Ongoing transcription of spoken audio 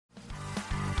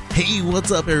Hey, what's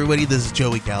up, everybody? This is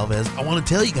Joey Galvez. I want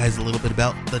to tell you guys a little bit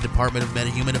about the Department of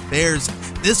Meta-Human Affairs.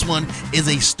 This one is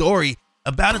a story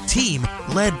about a team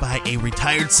led by a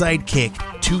retired sidekick,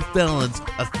 2 felons,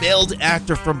 a failed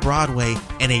actor from Broadway,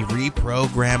 and a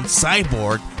reprogrammed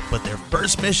cyborg. But their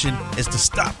first mission is to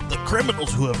stop the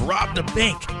criminals who have robbed a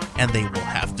bank, and they will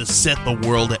have to set the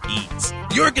world at ease.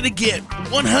 You're going to get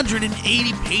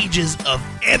 180 pages of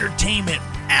entertainment,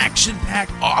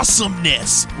 action-packed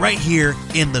awesomeness right here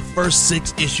in the first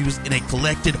 6 issues in a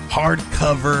collected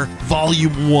hardcover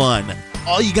volume 1.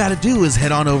 All you got to do is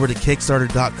head on over to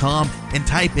Kickstarter.com and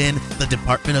type in the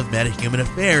Department of Meta-Human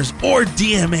Affairs or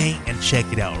DMA and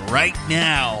check it out right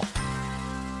now.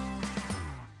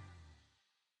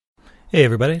 Hey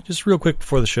everybody, just real quick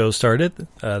before the show started,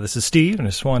 this is Steve, and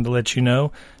I just wanted to let you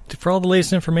know, for all the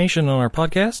latest information on our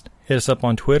podcast, hit us up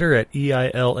on Twitter at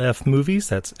EILF Movies,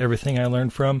 that's everything I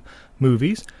learned from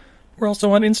movies. We're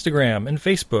also on Instagram and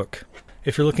Facebook.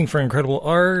 If you're looking for incredible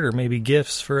art, or maybe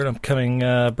gifts for an upcoming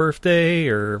birthday,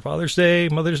 or Father's Day,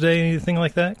 Mother's Day, anything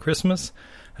like that, Christmas,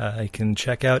 you can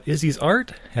check out Izzy's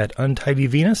art at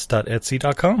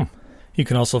untidyvenus.etsy.com. You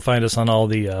can also find us on all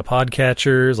the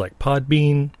podcatchers like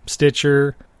Podbean,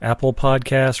 Stitcher, Apple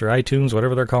Podcasts, or iTunes,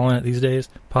 whatever they're calling it these days.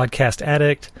 Podcast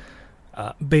Addict.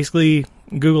 Basically,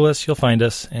 Google us, you'll find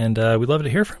us, and we'd love to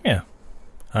hear from you.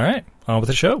 All right, on with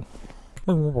the show.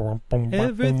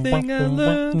 Everything I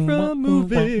learned from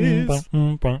movies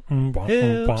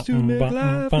helps to make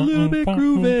life a little bit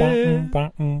groovy.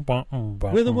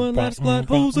 With a one-liner plot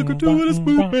holes and gratuitous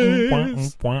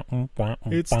movies,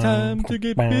 it's time to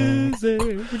get busy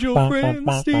with your friend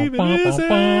Steve and Izzy.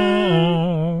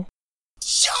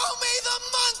 Show me the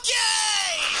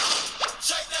monkey!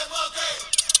 Shake that monkey!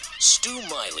 Stu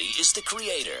Miley is the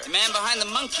creator. The man behind the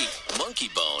monkey. Monkey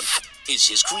Bone is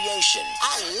his creation.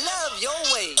 I love your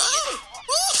ways.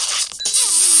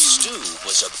 Stu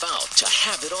was about to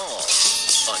have it all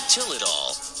until it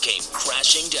all came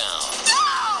crashing down.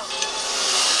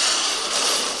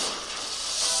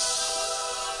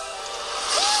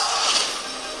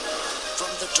 From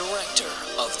the director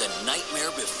of The Nightmare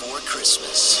Before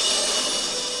Christmas.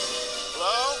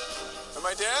 Hello? Am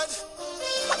I dead?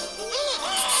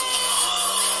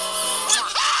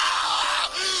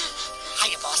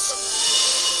 Hiya, boss.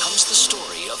 Comes the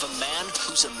story of a man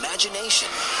whose imagination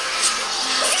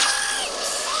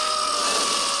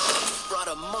brought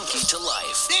a monkey to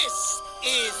life. This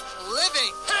is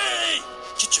living. Hey!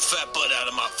 Get your fat butt out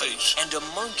of my face. And a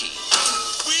monkey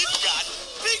We've got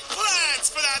big plans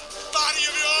for that body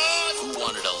of yours. who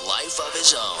wanted a life of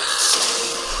his own.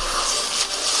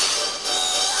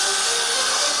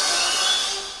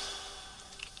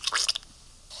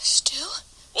 Stu?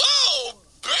 Whoa,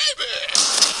 baby!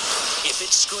 If it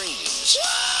screams,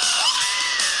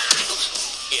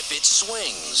 if it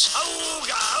swings,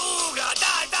 Ooga, ooga,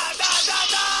 da, da, da, da,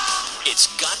 da! it's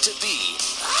got to be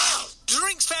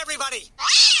Drinks for everybody.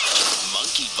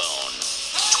 Monkey Bone.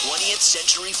 20th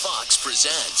Century Fox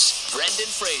presents Brendan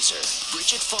Fraser,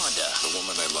 Bridget Fonda, The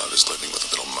woman I love is living with a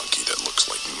little monkey that looks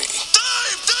like me.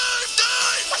 Dive, dive,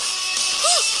 dive!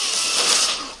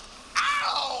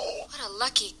 Ow! What a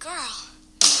lucky girl.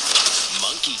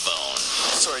 Monkey Bone.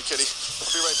 Sorry, kitty. I'll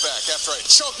be right back after I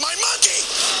choke my monkey!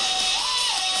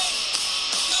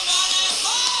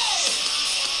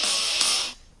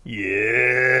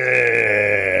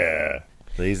 Yeah!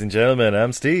 Ladies and gentlemen,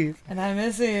 I'm Steve, And I'm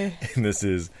Izzy. and this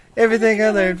is Everything I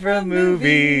Learned from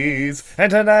Movies. And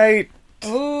tonight,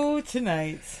 Oh,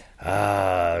 tonight.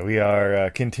 we are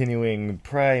continuing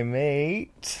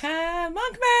Primate,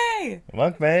 Monk May!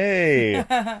 Monk May,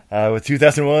 with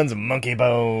 2001's Monkey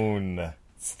Bone.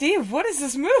 Steve, what is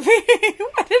this movie?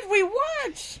 What did we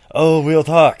watch? Oh, we'll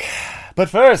talk. But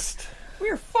first,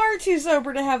 We're far too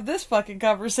sober to have this fucking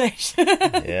conversation.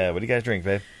 yeah, what do you guys drink,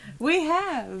 babe? We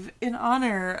have, in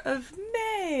honor of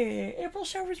May, April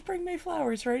showers bring May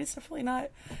flowers, right? It's definitely not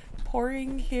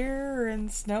pouring here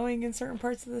and snowing in certain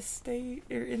parts of the state,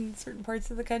 or in certain parts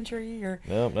of the country, or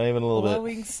Nope, not even a little bit.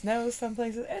 blowing snow some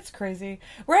places. It's crazy.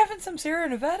 We're having some Sierra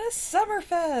Nevada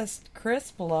Summerfest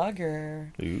crisp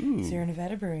lager. Ooh. Sierra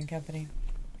Nevada Brewing Company.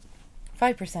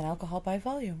 5% alcohol by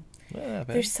volume. Yeah, babe.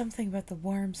 There's something about the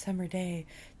warm summer day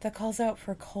that calls out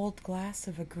for a cold glass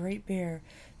of a great beer.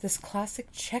 This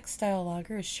classic Czech-style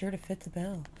lager is sure to fit the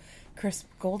bill. Crisp,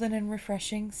 golden, and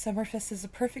refreshing, Summerfest is a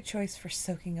perfect choice for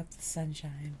soaking up the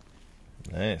sunshine.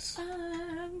 Nice.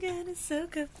 I'm gonna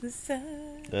soak up the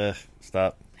sun. Ugh,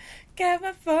 stop. Got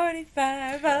my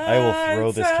 45 on. I will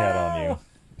throw this cat on you.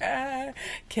 I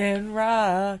can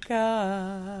rock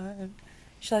on.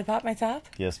 Shall I pop my top?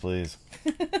 Yes, please.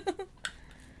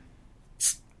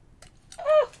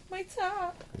 Oh, my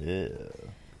top. Yeah.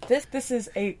 This is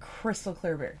a crystal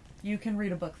clear beer. You can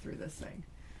read a book through this thing.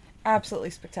 Absolutely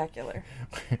spectacular.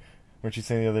 Weren't you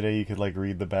saying the other day you could, like,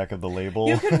 read the back of the label?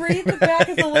 You can read the back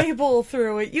of the label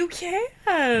through it. You can.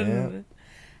 Yeah.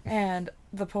 And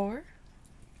the pour.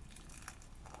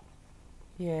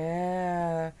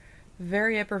 Yeah.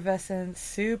 Very effervescent,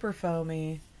 super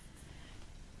foamy.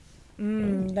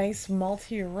 Nice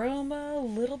malty aroma, a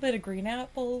little bit of green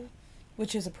apple,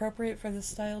 which is appropriate for this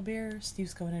style beer.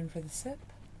 Steve's going in for the sip.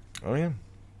 Oh, yeah.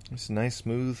 It's a nice,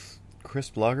 smooth,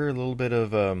 crisp lager. A little bit of,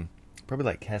 probably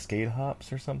like Cascade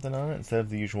hops or something on it instead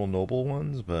of the usual Noble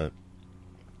ones, but...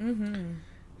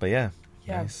 But yeah.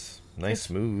 Nice,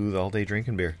 smooth, all-day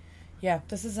drinking beer. Yeah,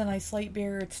 this is a nice light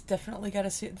beer. It's definitely got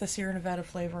the Sierra Nevada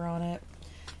flavor on it.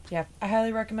 Yeah, I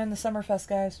highly recommend the Summerfest,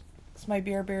 guys. It's my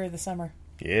beer of the summer.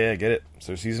 Yeah, get it.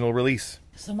 So seasonal release.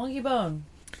 So Monkey Bone.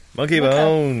 Monkey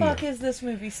Bone. What the fuck is this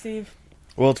movie, Steve?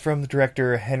 Well, it's from the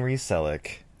director Henry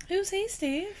Selick. Who's he,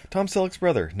 Steve? Tom Selleck's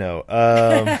brother. No.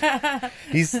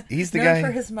 He's the known guy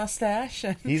for his mustache.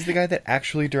 He's the guy that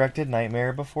actually directed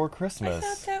Nightmare Before Christmas. I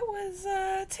thought that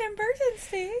was Tim Burton,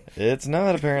 Steve. It's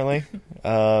not, apparently.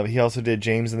 He also did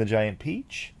James and the Giant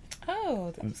Peach.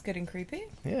 Oh, that was good and creepy.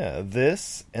 Yeah,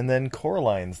 this, and then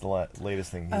Coraline's the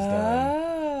latest thing he's done.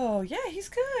 Oh, yeah, he's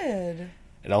good.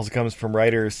 It also comes from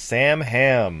writer Sam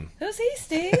Hamm. Who's he,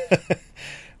 Steve?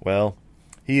 Well,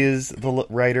 he is the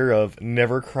writer of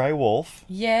Never Cry Wolf.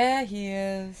 Yeah, he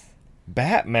is.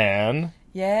 Batman.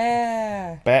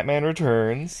 Yeah. Batman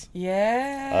Returns.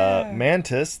 Yeah.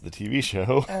 Mantis, the TV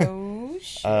show. Oh,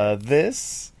 shit.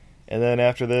 This, and then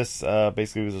after this,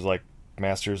 basically it was like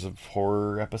Masters of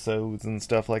Horror episodes and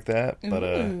stuff like that. But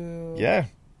yeah,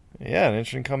 an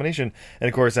interesting combination. And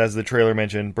of course, as the trailer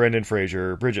mentioned, Brendan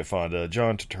Fraser, Bridget Fonda,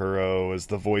 John Turturro is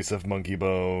the voice of Monkey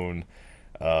Bone,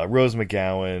 Rose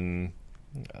McGowan,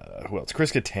 who else?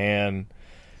 Chris Kattan,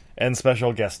 and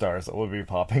special guest stars that will be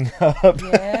popping up.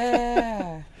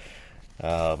 Yeah.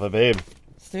 But babe,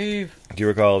 Steve, do you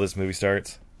recall how this movie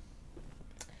starts?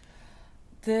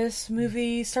 This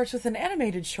movie starts with an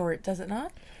animated short, does it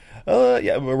not?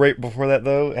 Yeah, but right before that,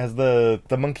 though, has the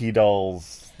monkey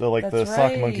dolls, the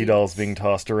sock monkey dolls being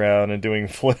tossed around and doing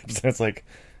flips, and it's like,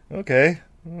 okay,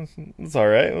 it's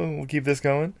alright, we'll keep this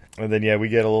going. And then, yeah, we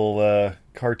get a little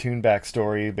cartoon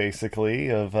backstory, basically,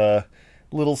 of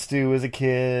little Stu as a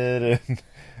kid, and...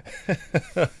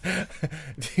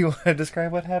 Do you want to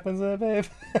describe what happens there, babe?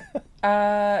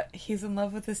 He's in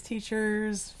love with his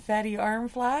teacher's fatty arm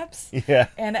flaps. Yeah.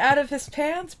 And out of his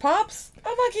pants pops a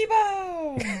monkey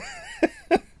bone!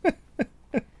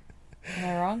 Am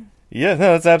I wrong? Yeah,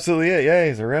 no, that's absolutely it. Yeah,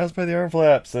 he's aroused by the arm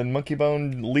flaps, and Monkey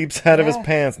Bone leaps out of his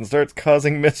pants and starts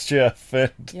causing mischief.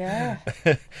 And, yeah.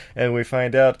 And we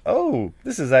find out, oh,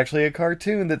 this is actually a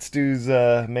cartoon that Stu's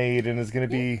made and is going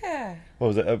to be... Yeah. What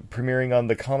was it? Premiering on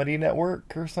the Comedy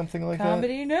Network or something like that?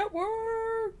 Comedy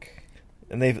Network.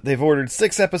 And they've ordered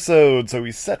 6 episodes, so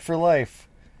he's set for life.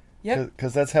 Yep.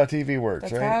 Because that's how TV works,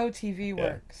 that's right? That's how TV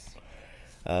works.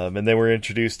 And then we're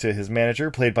introduced to his manager,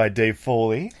 played by Dave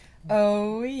Foley.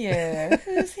 Oh, yeah.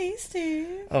 Who's he,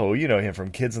 Steve? Oh, you know him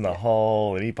from Kids in the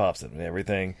Hall and He Pops It and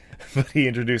everything. But he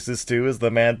introduces Stu as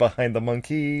the man behind the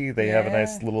monkey. They have a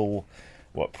nice little...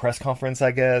 press conference,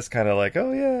 I guess? Kind of like,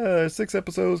 oh yeah, 6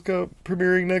 episodes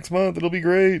premiering next month, it'll be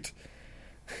great.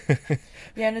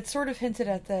 Yeah, and it's sort of hinted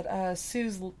at that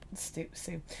Stu's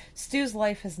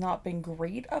life has not been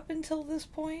great up until this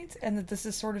point, and that this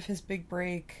is sort of his big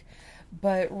break,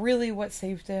 but really what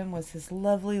saved him was his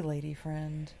lovely lady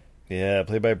friend. Yeah,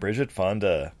 played by Bridget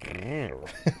Fonda.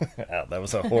 Wow, that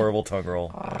was a horrible tongue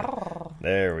roll.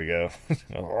 There we go.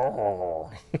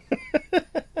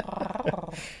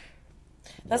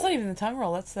 That's not even the tongue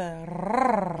roll, that's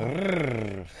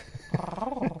the...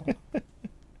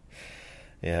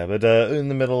 Yeah, but in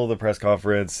the middle of the press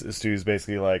conference, Stu's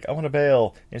basically like, I want to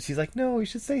bail. And she's like, no, you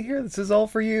should stay here. This is all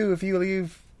for you. If you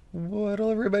leave,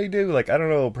 what'll everybody do? Like, I don't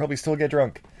know, probably still get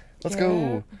drunk. Let's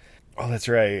go. Oh, that's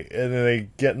right. And then they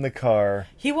get in the car.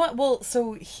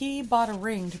 So he bought a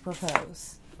ring to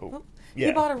propose. Oh,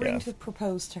 he bought a ring to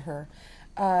propose to her.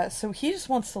 So he just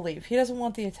wants to leave. He doesn't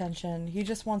want the attention. He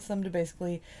just wants them to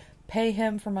basically pay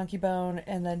him for Monkey Bone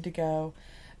and then to go.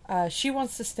 She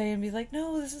wants to stay and be like,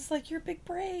 no, this is like your big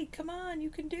break. Come on, you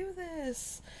can do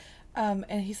this. And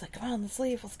he's like, come on, let's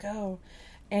leave. Let's go.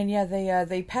 And yeah,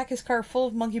 they pack his car full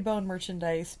of Monkey Bone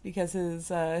merchandise because his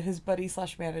buddy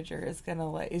 / manager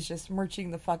is just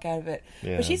merching the fuck out of it.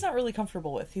 Yeah. But she's not really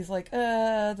comfortable with. He's like,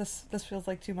 this feels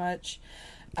like too much.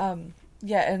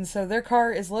 Yeah, and so their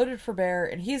car is loaded for bear,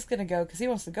 and he's gonna go because he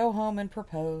wants to go home and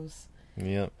propose.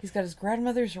 Yep. He's got his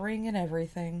grandmother's ring and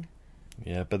everything.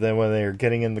 Yeah, but then when they're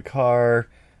getting in the car,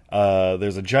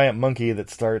 there's a giant monkey that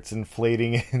starts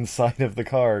inflating inside of the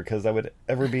car because that would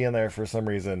ever be in there for some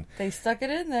reason. They stuck it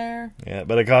in there. Yeah,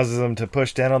 but it causes them to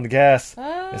push down on the gas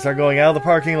and start going out of the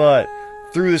parking lot,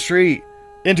 through the street,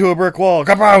 into a brick wall.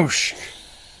 Kaboosh!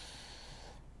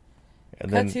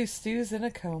 And Cut to Stu's in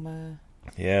a coma.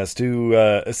 Yeah,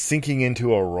 Stu sinking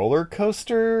into a roller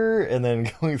coaster and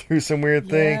then going through some weird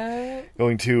thing.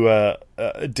 Going to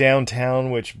downtown,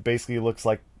 which basically looks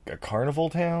like a carnival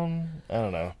town. I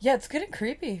don't know. Yeah, it's getting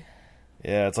creepy.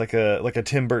 Yeah, it's like a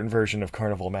Tim Burton version of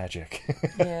Carnival Magic.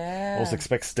 Yeah. Almost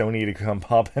expect Stoney to come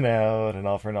popping out and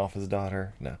offering off his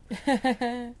daughter. No.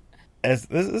 This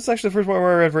is actually the first one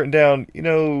where I've written down,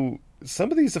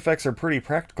 some of these effects are pretty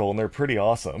practical and they're pretty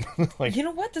awesome. Like, you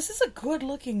know what? This is a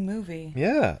good-looking movie.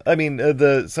 Yeah. I mean,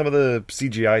 some of the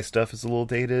CGI stuff is a little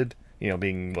dated,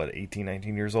 being, 18,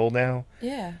 19 years old now.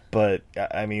 Yeah. But,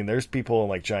 I mean, there's people in,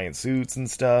 like, giant suits and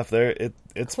stuff.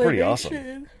 It's pretty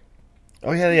awesome.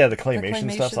 Oh, yeah, the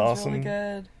claymation stuff's awesome. Really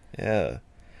good. Yeah.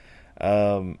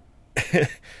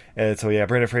 And so, yeah,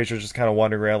 Brendan Fraser's just kind of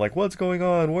wandering around like, what's going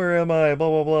on? Where am I? Blah,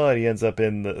 blah, blah. And he ends up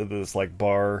in this, like,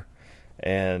 bar.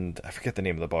 And I forget the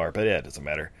name of the bar, but yeah, it doesn't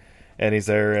matter. And he's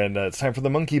there, and it's time for the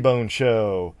Monkey Bone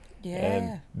show. Yeah.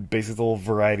 And basically the little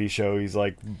variety show. He's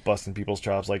like busting people's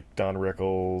chops like Don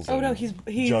Rickles. Oh no, he's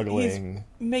juggling. He's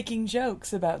making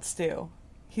jokes about Stu.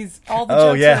 All the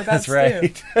jokes are about that's Stu.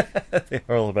 Right.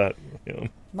 They're all about him.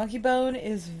 Monkey Bone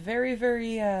is very,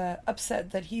 very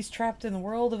upset that he's trapped in the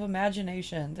world of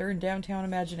imagination. They're in downtown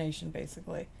imagination,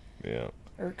 basically. Yeah.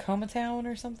 Or Coma Town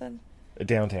or something?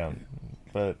 Downtown.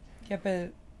 But... Yeah,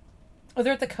 but... Oh,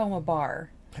 they're at the Coma Bar.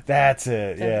 That's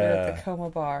it, yeah. They're at the Coma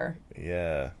Bar.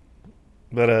 Yeah.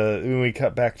 But when we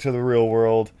cut back to the real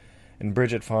world, and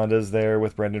Bridget Fonda's there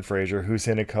with Brendan Fraser, who's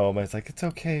in a coma, it's like, it's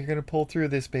okay, you're going to pull through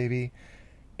this, baby.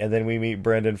 And then we meet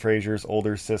Brendan Fraser's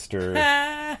older sister,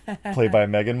 played by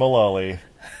Megan Mullally.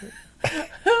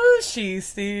 Who's she,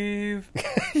 Steve?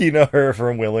 You know her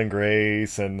from Will and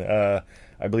Grace, and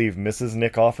I believe Mrs.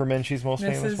 Nick Offerman she's most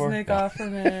famous for. Mrs. Nick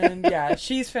Offerman. Yeah,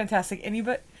 she's fantastic.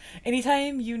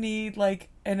 Anytime you need, like,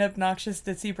 an obnoxious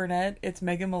ditzy brunette, it's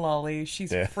Megan Mullally.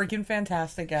 She's freaking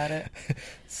fantastic at it.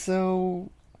 So,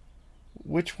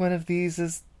 which one of these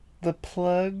is the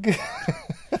plug?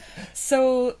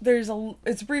 So,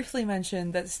 it's briefly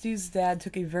mentioned that Stu's dad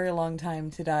took a very long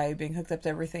time to die, being hooked up to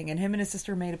everything, and him and his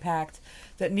sister made a pact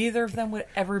that neither of them would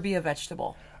ever be a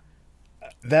vegetable.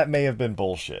 That may have been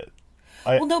bullshit.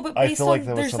 Well, no, but based like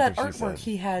on, there's that artwork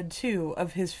he had, too,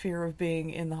 of his fear of being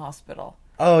in the hospital.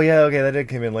 Oh, yeah, okay, that did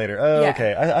come in later. Oh, yeah.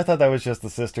 Okay. I thought that was just the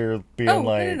sister being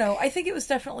like... No. I think it was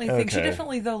definitely a thing. She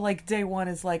definitely, though, like, day one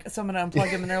is like, so I'm going to unplug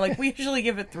him, and they're like, we usually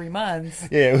give it 3 months.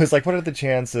 Yeah, it was like, what are the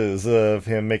chances of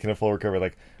him making a full recovery?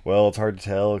 Like, well, it's hard to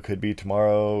tell. It could be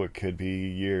tomorrow. It could be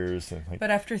years. And but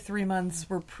after 3 months,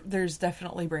 there's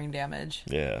definitely brain damage.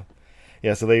 Yeah.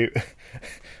 Yeah, so they...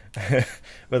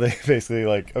 but they basically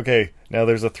like, okay, now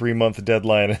there's a 3-month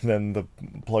deadline and then the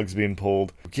plug's being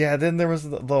pulled. Yeah, then there was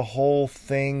the whole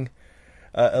thing,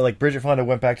 like Bridget Fonda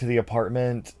went back to the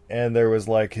apartment and there was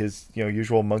like his,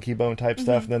 usual Monkey Bone type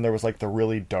stuff, and then there was like the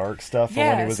really dark stuff from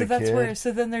when he was a kid.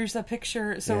 So then there's a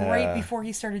picture, right before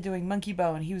he started doing Monkey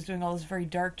Bone, he was doing all this very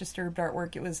dark, disturbed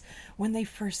artwork. It was when they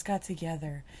first got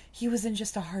together. He was in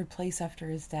just a hard place after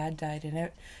his dad died, and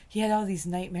he had all these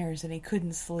nightmares and he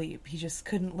couldn't sleep. He just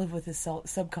couldn't live with his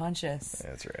subconscious.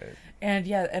 That's right. And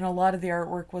and a lot of the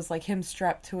artwork was like him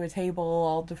strapped to a table,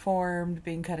 all deformed,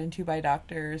 being cut in two by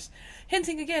doctors,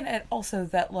 hinting again at also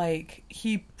that like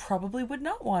he probably would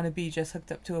not want to be just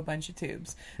hooked up to a bunch of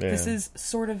tubes. Yeah. This is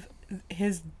sort of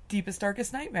his deepest,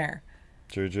 darkest nightmare.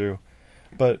 True.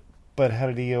 But how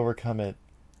did he overcome it?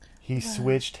 He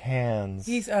switched hands.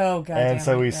 And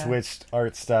so he switched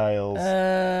art styles.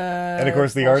 And of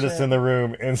course the artist in the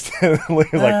room instantly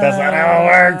was like, that's not how it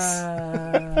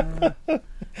works!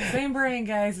 Same brain,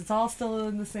 guys. It's all still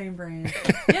in the same brain.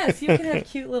 Yes, you can have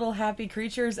cute little happy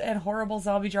creatures and horrible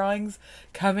zombie drawings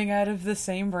coming out of the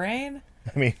same brain.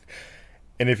 I mean,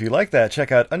 and if you like that,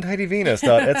 check out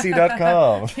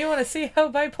untidyvenus.etsy.com. You want to see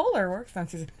how bipolar works?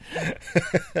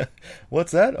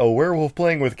 What's that? A werewolf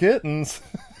playing with kittens.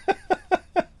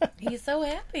 He's so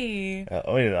happy.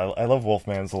 I love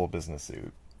Wolfman's little business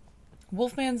suit.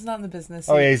 Wolfman's not in the business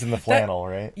suit. Oh, yeah, he's in the flannel,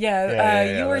 right?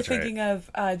 Yeah, you were thinking of,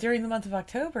 during the month of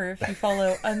October, if you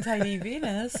follow Untidy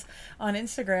Venus on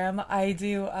Instagram, I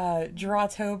do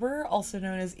Drawtober, also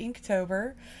known as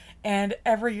Inktober, and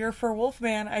every year for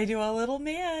Wolfman, I do a little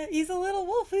man. He's a little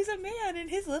wolf who's a man in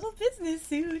his little business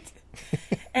suit.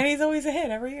 And he's always a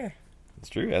hit every year. It's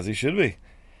true, as he should be.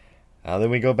 Then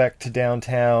we go back to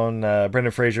downtown.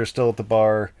 Brendan Fraser's still at the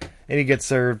bar, and he gets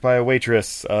served by a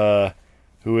waitress,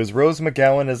 who is Rose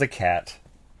McGowan as a cat.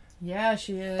 Yeah,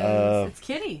 she is. It's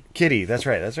Kitty. Kitty, that's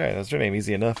right. That's her name,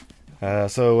 easy enough.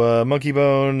 So Monkey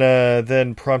Bone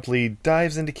then promptly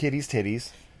dives into Kitty's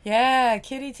titties. Yeah,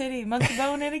 kitty titty. Monkey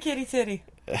Bone and a kitty titty.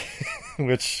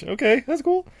 Which, okay, that's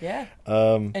cool. Yeah.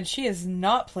 And she is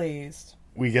not pleased.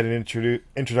 We get an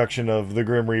introduction of the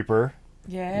Grim Reaper.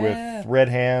 Yeah. With red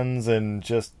hands, and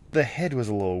just the head was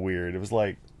a little weird. It was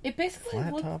like it basically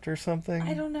flat-topped or something.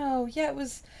 I don't know. Yeah, it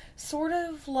was sort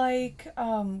of like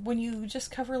when you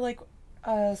just cover like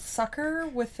a sucker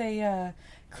with a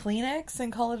Kleenex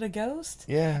and call it a ghost.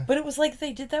 Yeah. But it was like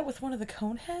they did that with one of the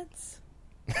cone heads.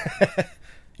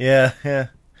 Yeah,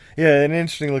 an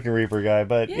interesting looking Reaper guy,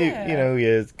 but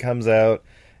he comes out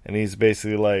and he's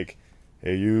basically like,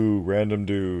 "Hey, you random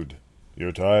dude,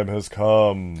 your time has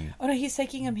come." Oh no, he's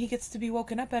taking him. He gets to be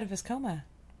woken up out of his coma.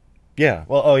 Yeah.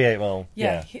 Well.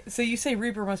 Yeah. So you say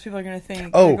Reaper, most people are going to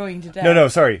think they're going to death. No.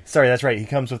 Sorry. That's right. He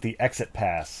comes with the exit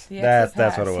pass. That's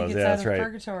what it was. He gets out of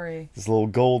purgatory. This little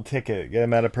gold ticket, get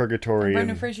him out of purgatory. And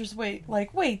Brendan Fraser's wait,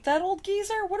 that old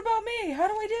geezer? What about me? How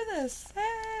do I do this?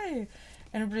 Hey.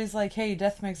 And everybody's like, hey,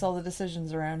 death makes all the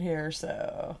decisions around here,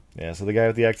 so... Yeah, so the guy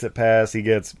with the exit pass, he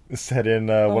gets set in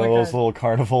one of those little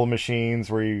carnival machines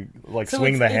where you,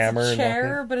 swing the hammer. It's a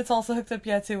chair, but it's also hooked up,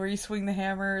 to where you swing the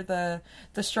hammer, the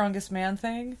strongest man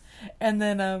thing. And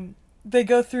then they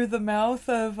go through the mouth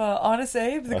of Honest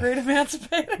Abe, the great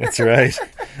emancipator. That's right.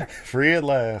 Free at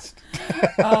last.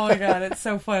 Oh my god, it's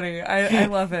so funny. I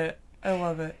love it. I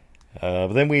love it.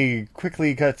 But then we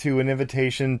quickly cut to an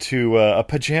invitation to a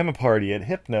pajama party at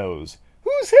Hypno's.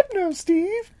 Who's Hypno,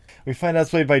 Steve? We find out it's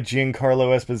played by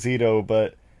Giancarlo Esposito,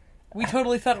 but... We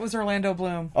totally thought it was Orlando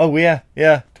Bloom. Oh, yeah,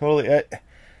 totally.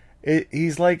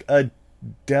 He's like a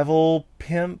devil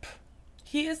pimp.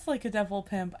 He is like a devil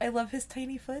pimp. I love his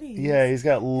tiny footies. Yeah, he's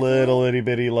got little itty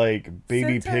bitty,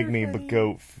 baby pygmy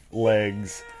goat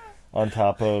legs on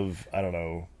top of, I don't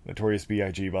know, Notorious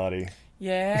B.I.G. body.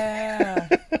 Yeah.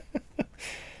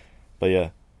 But yeah.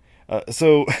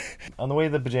 So, on the way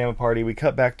to the pajama party, we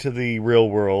cut back to the real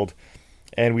world,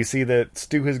 and we see that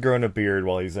Stu has grown a beard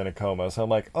while he's in a coma. So I'm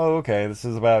like, oh, okay, this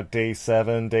is about day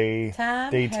 7, day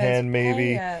 10,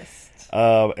 maybe.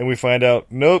 And we find out,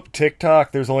 nope,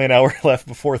 TikTok, there's only an hour left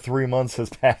before 3 months has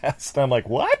passed. I'm like,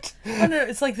 what? Oh, no,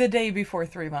 it's like the day before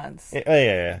 3 months.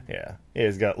 Yeah.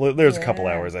 There's a couple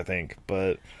hours, I think,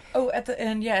 but... Oh, at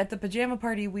the pajama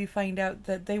party, we find out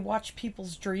that they watch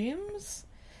people's dreams,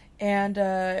 and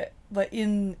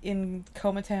in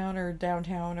Coma Town or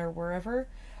downtown or wherever,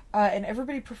 and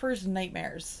everybody prefers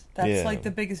nightmares. That's like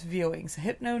the biggest viewing. So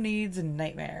Hypno needs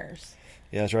nightmares.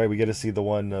 Yeah, that's right. We get to see the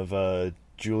one of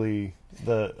Julie,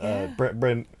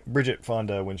 Bridget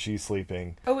Fonda when she's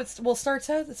sleeping. Oh, starts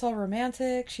out, it's all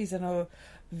romantic. She's in a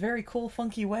very cool,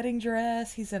 funky wedding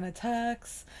dress. He's in a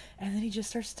tux, and then he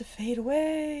just starts to fade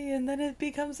away, and then it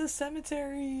becomes a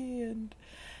cemetery, and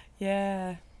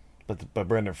yeah. But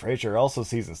Brendan Fraser also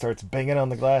sees and starts banging on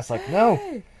the glass like,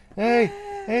 no,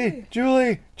 hey,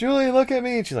 Julie, look at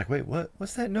me, and she's like, wait,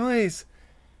 what's that noise?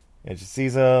 And she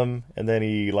sees him, and then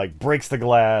he breaks the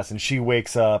glass, and she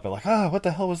wakes up and what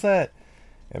the hell was that?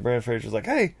 And Brendan Fraser's like,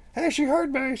 hey, she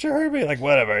heard me, like,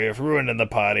 whatever, you're ruining the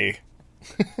party.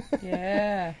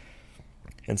 Yeah.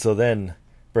 And so then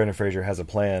Brendan Fraser has a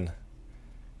plan.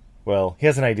 Well, he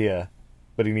has an idea,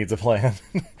 but he needs a plan.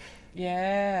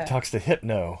 Yeah. Talks to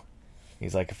Hypno.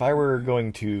 He's like, if I were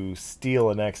going to steal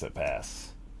an exit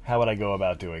pass, how would I go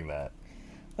about doing that?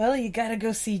 Well, you gotta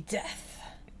go see death.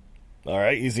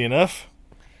 Alright, easy enough.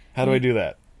 How do I do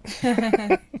that?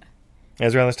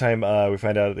 As around this time, we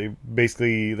find out there's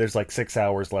 6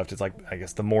 hours left. It's I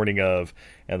guess the morning of,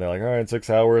 and they're like, all right, 6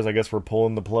 hours, I guess we're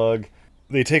pulling the plug.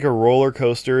 They take a roller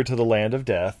coaster to the land of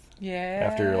death. Yeah.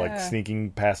 After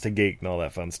sneaking past a gate and all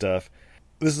that fun stuff.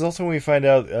 This is also when we find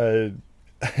out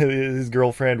his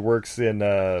girlfriend works in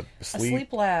a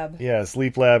sleep lab. Yeah, a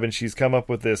sleep lab, and she's come up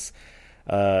with this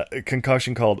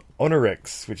concoction called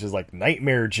Onorix, which is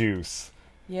nightmare juice.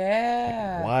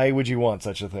 Yeah. Why would you want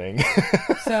such a thing?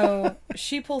 So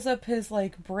she pulls up his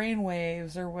brain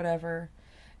waves or whatever,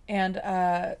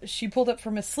 and she pulled up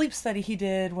from a sleep study he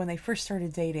did when they first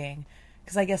started dating,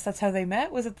 because I guess that's how they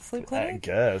met, was at the sleep clinic. I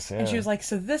guess, yeah. And she was like,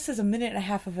 so this is a minute and a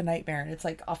half of a nightmare, and it's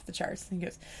off the charts. And he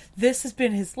goes, this has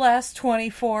been his last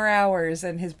 24 hours,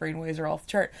 and his brain waves are off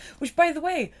the chart. Which, by the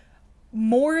way,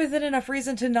 more than enough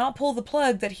reason to not pull the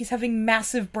plug that he's having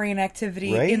massive brain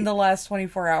activity in the last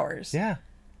 24 hours. Yeah.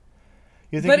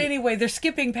 But anyway, they're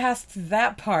skipping past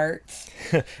that part.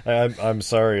 I'm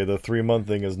sorry, the 3-month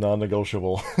thing is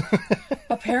non-negotiable.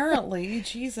 Apparently,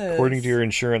 Jesus. According to your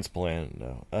insurance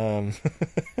plan, no.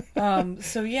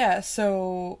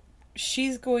 So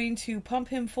she's going to pump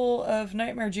him full of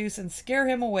nightmare juice and scare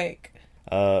him awake.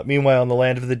 Meanwhile, on the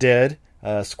land of the dead,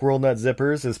 Squirrel Nut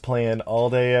Zippers is playing all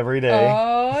day, every day.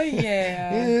 Oh,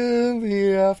 yeah. In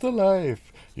the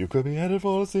afterlife, you could be headed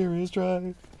for a serious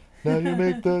drive. Now you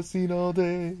make the scene all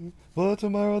day, but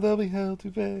tomorrow there'll be hell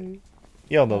to pay.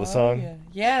 Y'all know the song.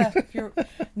 Yeah.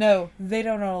 No, they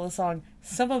don't know the song.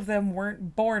 Some of them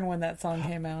weren't born when that song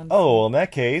came out. Oh, well, in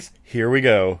that case, here we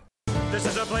go. This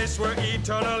is a place where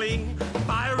eternally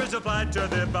fire is applied to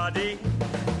the body.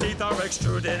 Teeth are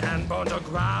extruded and bones are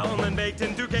ground and baked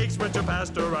into cakes which are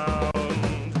passed around.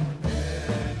 In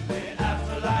the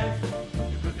afterlife,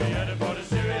 you could be headed for the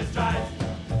serious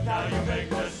drive. Now you make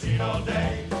the scene all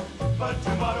day, but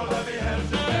tomorrow there'll be hell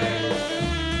to pay.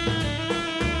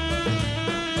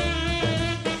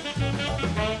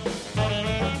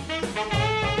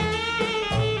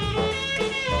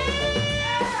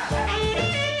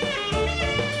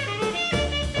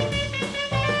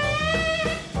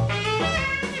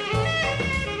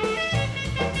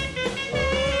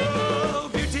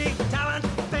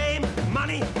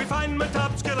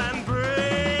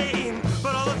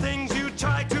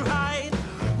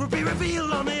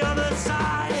 Revealed on the other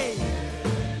side.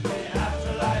 The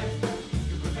afterlife,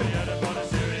 you could be headed for the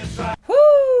serious drive.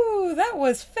 Woo! That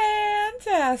was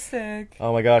fantastic.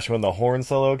 Oh my gosh, when the horn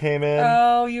solo came in.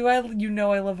 Oh, you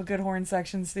know I love a good horn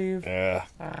section, Steve. Yeah.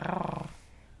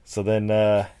 So then,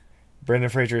 Brendan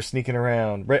Fraser is sneaking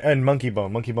around, and Monkey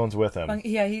Bone's with him.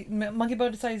 Monkey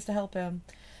Bone decides to help him.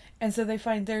 And so they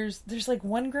find there's like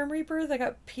one Grim Reaper that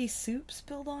got pea soup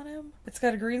spilled on him. It's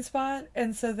got a green spot,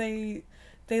 and so they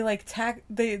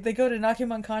go to knock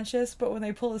him unconscious, but when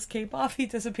they pull his cape off, he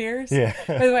disappears. Yeah.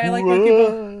 By the way, I like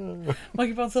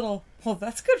Monkey Bone's little, well,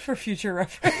 that's good for future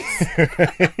reference.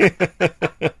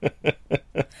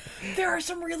 There are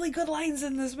some really good lines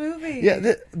in this movie.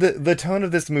 Yeah, the tone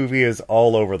of this movie is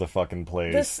all over the fucking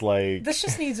place. This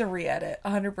just needs a re-edit,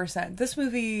 100%. This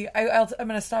movie, I'm going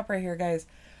to stop right here, guys.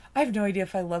 I have no idea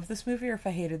if I love this movie or if I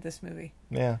hated this movie.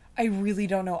 Yeah. I really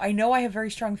don't know. I know I have very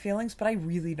strong feelings, but I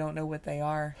really don't know what they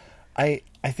are. I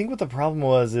think what the problem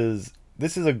is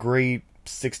this is a great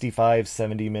 65,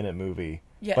 70-minute movie.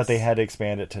 Yes. But they had to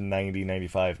expand it to 90,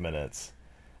 95 minutes.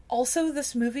 Also,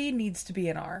 this movie needs to be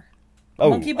an R.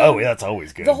 Oh, that's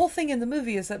always good. The whole thing in the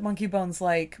movie is that Monkey Bone's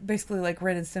basically like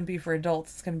Ren and Stimpy for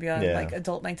adults. It's going to be on like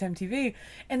adult nighttime TV.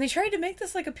 And they tried to make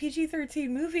this like a PG-13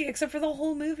 movie, except for the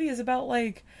whole movie is about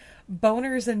like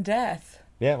boners and death.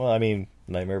 Yeah, well, I mean,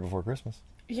 Nightmare Before Christmas.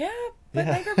 Yeah, but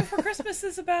Nightmare Before Christmas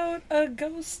is about a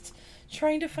ghost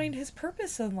trying to find his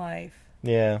purpose in life.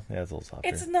 Yeah, it's a little softer.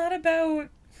 It's not about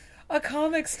a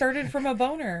comic started from a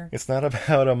boner. It's not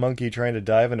about a monkey trying to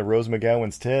dive into Rose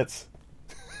McGowan's tits.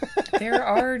 There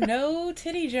are no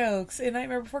titty jokes in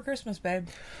Nightmare Before Christmas, babe.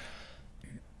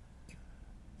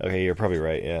 Okay, you're probably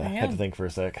right, yeah. I had to think for a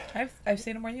sec. I've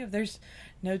seen it more than you have. There's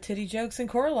no titty jokes in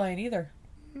Coraline either.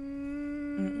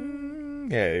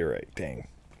 Yeah, you're right. Dang.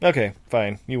 Okay,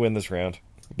 fine. You win this round.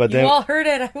 But then you all heard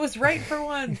it. I was right for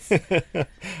once.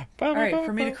 All right,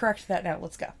 for me to correct that now.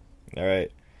 Let's go. All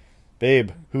right. Babe,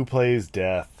 who plays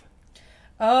Death?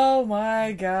 Oh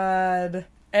my god.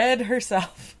 Ed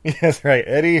herself. Yes, right.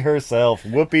 Eddie herself.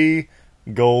 Whoopi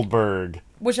Goldberg.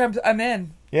 Which I'm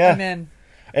in. Yeah. I'm in.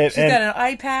 She's got an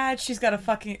eye patch. She's got a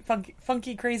fucking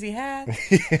funky, crazy hat.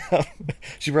 Yeah.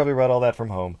 She probably brought all that from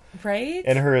home. Right?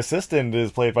 And her assistant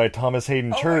is played by Thomas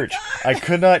Hayden Church. I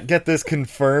could not get this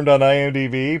confirmed on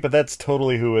IMDb, but that's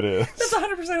totally who it is. That's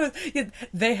 100%.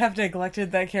 They have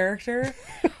neglected that character.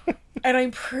 And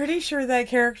I'm pretty sure that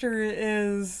character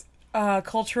is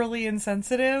culturally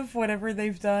insensitive. Whatever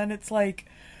they've done, it's like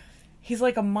he's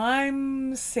like a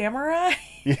mime samurai.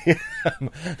 Yeah.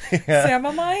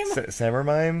 Samamime?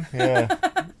 Samamime?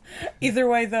 Yeah. Either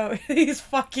way, though, he's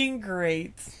fucking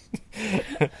great.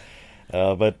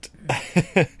 But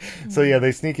so yeah,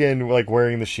 they sneak in like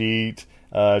wearing the sheet,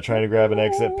 trying to grab an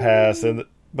exit pass,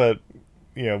 but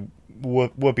you know,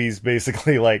 Whoopi's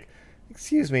basically like,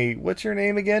 "Excuse me, what's your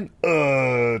name again?"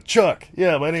 Chuck.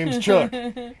 Yeah, my name's Chuck.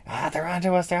 They're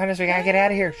onto us. We gotta get out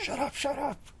of here. Shut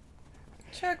up.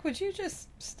 Chuck, would you just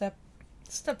step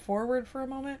forward for a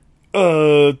moment?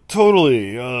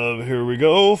 Totally. Here we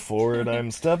go. Forward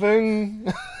I'm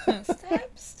stepping.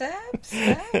 Step.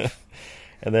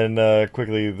 And then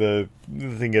quickly the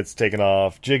thing gets taken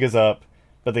off. Jig is up,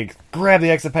 but they grab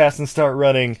the exit pass and start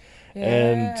running.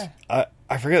 Yeah. And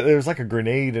I forget, there was like a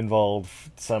grenade involved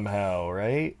somehow,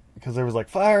 right? because there was like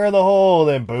fire in the hole,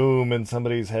 then boom, and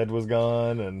somebody's head was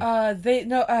gone, and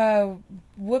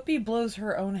Whoopi blows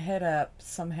her own head up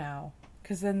somehow,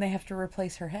 because then they have to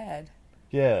replace her head.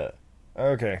 Yeah.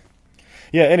 Okay.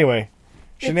 Yeah. Anyway,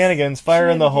 shenanigans. Fire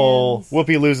in the hole.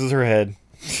 Whoopi loses her head.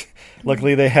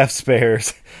 Luckily, they have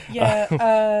spares.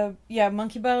 Yeah.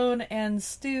 Monkey Bone and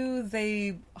Stu,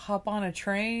 they hop on a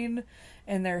train.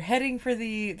 And they're heading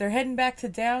back to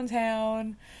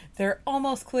downtown. They're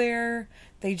almost clear.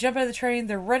 They jump out of the train.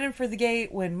 They're running for the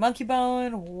gate when Monkey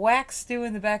Bone whacks Stu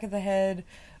in the back of the head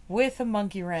with a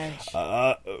monkey wrench.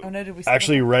 Oh no, did we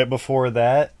actually right before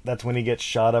that? That's when he gets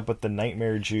shot up with the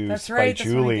nightmare juice. That's right. By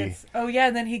Julie.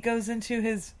 And then he goes into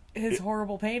his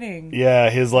horrible painting. Yeah,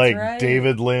 his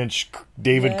David Lynch,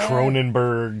 David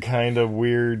Cronenberg kind of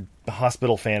weird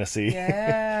hospital fantasy.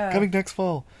 Yeah. Coming next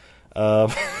fall.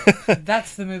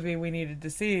 That's the movie we needed to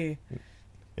see.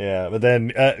 Yeah, but then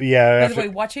By the way,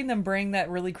 watching them bring that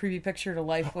really creepy picture to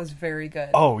life was very good.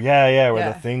 Oh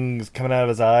where the thing's coming out of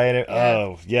his eye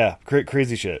and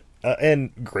crazy shit.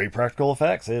 And great practical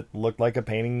effects. It looked like a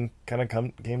painting kind of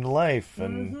came to life,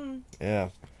 and yeah.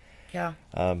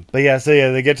 But they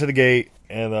get to the gate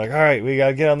and they're like, all right, we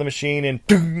gotta get on the machine, and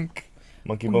dunk,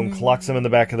 Monkey Bone clocks him in the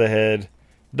back of the head,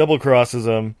 double crosses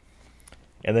him.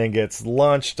 And then gets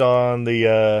launched on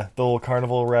the little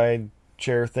carnival ride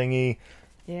chair thingy,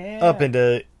 up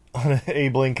into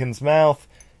Abe Lincoln's mouth,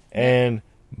 and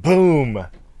boom!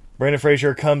 Brendan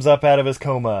Fraser comes up out of his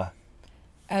coma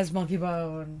as Monkey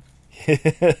Bone. He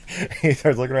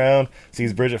starts looking around,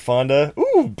 sees Bridget Fonda.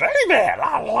 Ooh, baby,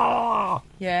 la la.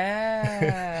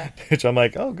 Yeah. Which I'm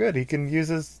like, oh, good. He can use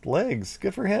his legs.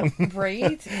 Good for him.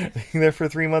 Right. There for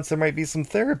 3 months, there might be some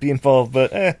therapy involved,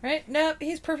 but Right. No,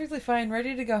 he's perfectly fine,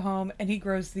 ready to go home, and he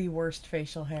grows the worst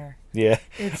facial hair. Yeah.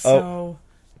 It's so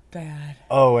bad.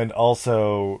 Oh, and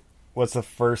also, what's the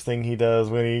first thing he does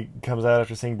when he comes out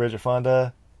after seeing Bridget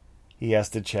Fonda? He has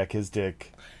to check his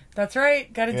dick. That's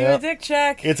right. Gotta do a dick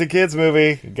check. It's a kid's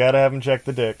movie. Gotta have him check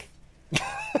the dick.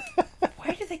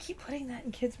 Why do they keep putting that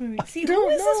in kids' movies? See, who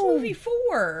is this movie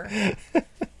for?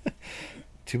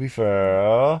 To be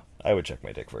fair, I would check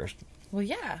my dick first. Well,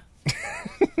 yeah.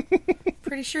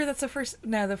 Pretty sure that's the first...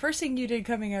 No, the first thing you did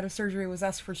coming out of surgery was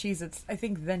ask for Cheez-Its. I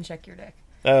think then check your dick.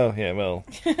 Oh, yeah, well.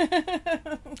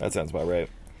 That sounds about right.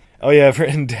 Oh, yeah,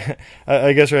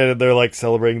 I guess they're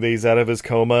celebrating that he's out of his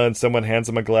coma, and someone hands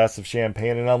him a glass of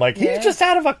champagne, and I'm like, he's just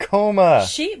out of a coma.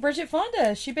 Bridget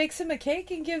Fonda, she bakes him a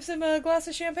cake and gives him a glass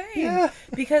of champagne. Yeah.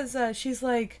 Because she's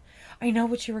like, I know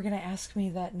what you were going to ask me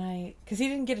that night. Because he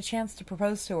didn't get a chance to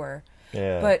propose to her.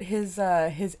 Yeah. But his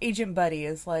agent buddy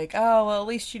is like, oh, well, at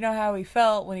least you know how he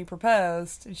felt when he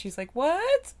proposed. And she's like,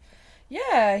 what?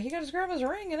 Yeah, he got his grandma's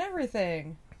ring and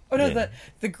everything. Oh, no,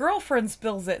 the girlfriend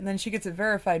spills it, and then she gets it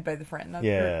verified by the friend.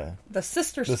 The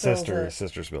sister spills it. The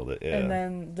sister spilled it, yeah. And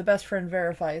then the best friend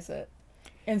verifies it.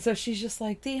 And so she's just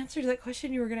like, the answer to that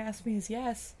question you were going to ask me is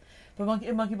yes. But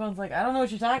Monkey Bone's like, I don't know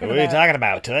what you're talking about. What are you talking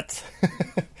about, Toots?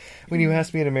 When you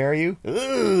asked me to marry you?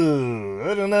 Ooh,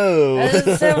 I don't know. That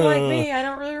doesn't sound like me. I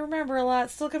don't really remember a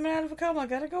lot. Still coming out of a coma.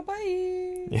 Gotta go,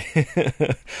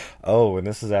 bye. Oh, and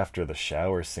this is after the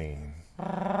shower scene.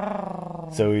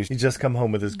 So he's just come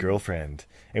home with his girlfriend,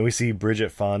 and we see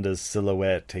Bridget Fonda's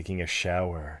silhouette taking a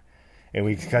shower. And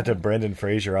we cut to Brendan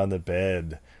Fraser on the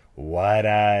bed,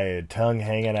 wide-eyed, tongue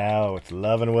hanging out,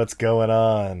 loving what's going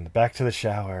on. Back to the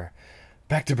shower.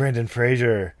 Back to Brendan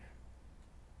Fraser.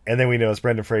 And then we notice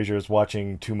Brendan Fraser is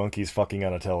watching two monkeys fucking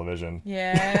on a television.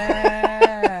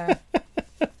 Yeah.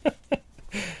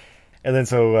 And then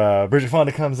so Bridget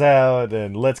Fonda comes out,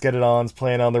 and Let's Get It On's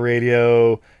playing on the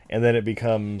radio, and then it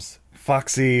becomes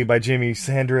Foxy by Jimi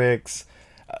Hendrix.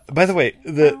 By the way,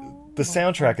 the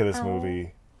soundtrack of this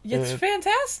movie... It's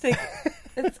fantastic.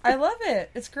 I love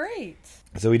it. It's great.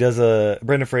 So he does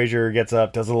Brendan Fraser gets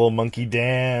up, does a little monkey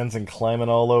dance, and climbing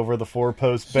all over the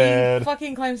four-post bed. He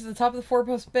fucking climbs to the top of the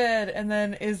four-post bed, and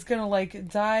then is gonna,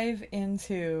 dive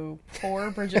into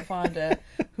poor Bridget Fonda,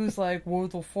 who's like,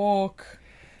 what the fuck?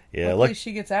 Yeah, luckily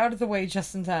she gets out of the way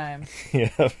just in time. Yeah.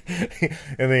 And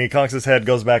then he conks his head,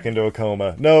 goes back into a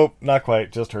coma. Nope, not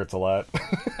quite. Just hurts a lot.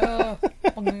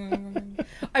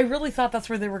 I really thought that's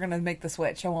where they were going to make the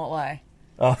switch. I won't lie.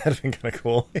 Oh, that'd been kind of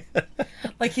cool.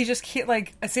 He just can't,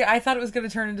 see, I thought it was going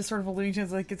to turn into sort of a Looney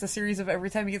Tunes, it's a series of every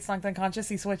time he gets knocked unconscious,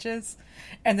 he switches,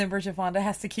 and then Bridget Fonda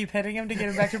has to keep hitting him to get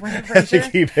him back to Brendan Fraser. Has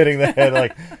to keep hitting the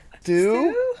head,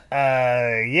 Stu?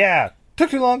 Yeah. Took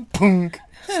too long. Punk.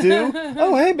 Stu?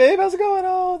 Oh, hey, babe, how's it going?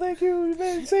 Oh, thank you.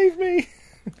 You saved me.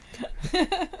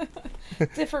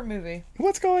 Different movie.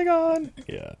 What's going on?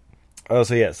 Yeah. Oh,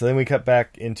 so then we cut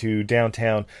back into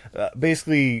downtown.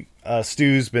 Basically,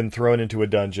 Stu's been thrown into a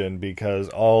dungeon because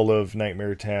all of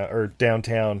Nightmare Town, or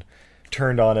downtown,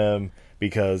 turned on him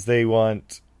because they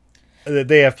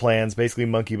have plans. Basically,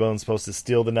 Monkey Bone's supposed to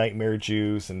steal the nightmare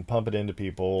juice and pump it into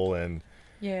people, and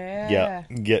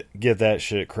get that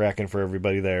shit cracking for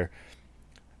everybody there.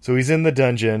 So he's in the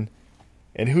dungeon,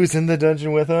 and who's in the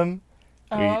dungeon with him?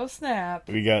 Oh, snap.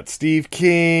 We got Steve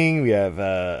King, we have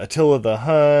Attila the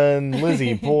Hun,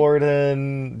 Lizzie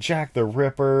Borden, Jack the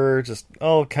Ripper, just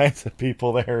all kinds of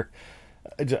people there.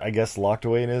 I guess locked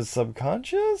away in his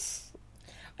subconscious?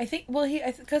 I think, well,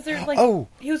 because they're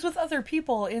he was with other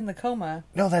people in the coma.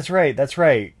 No, that's right,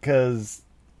 because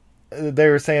they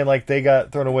were saying, like, they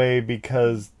got thrown away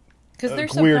because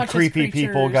weird, creepy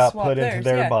people got put into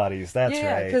their bodies. That's right.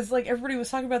 Yeah, because, like, everybody was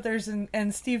talking about theirs,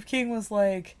 and Steve King was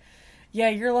like, yeah,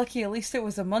 you're lucky. At least it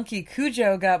was a monkey.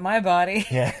 Cujo got my body.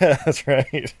 Yeah, that's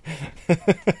right.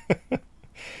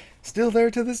 Still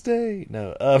there to this day.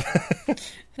 No.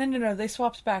 No. They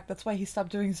swapped back. That's why he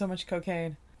stopped doing so much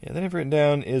cocaine. Yeah, then I've written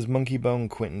down is Monkey Bone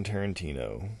Quentin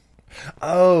Tarantino.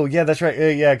 Oh, yeah, that's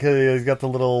right. Yeah, because he's got the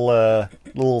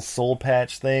little soul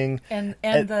patch thing. And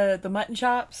the mutton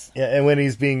chops. Yeah, and when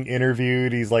he's being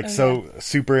interviewed, he's like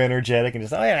super energetic and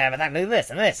just, oh, yeah, but I do this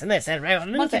and this and this. And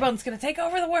Monkey Bone's going to take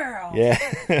over the world. Yeah.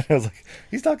 I was like,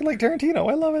 he's talking like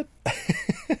Tarantino. I love it.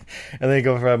 And then you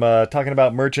go from talking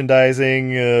about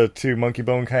merchandising to Monkey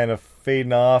Bone kind of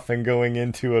fading off and going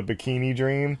into a bikini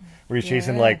dream. Where he's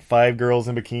chasing like 5 girls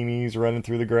in bikinis running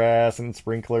through the grass and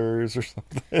sprinklers or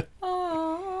something.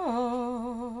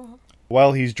 Oh.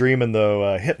 While he's dreaming,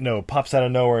 though, Hypno pops out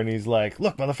of nowhere and he's like,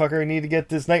 look, motherfucker, I need to get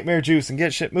this nightmare juice and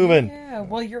get shit moving. Yeah,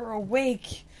 while you're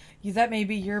awake, that may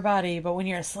be your body, but when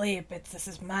you're asleep, this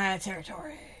is my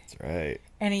territory. That's right.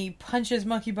 And he punches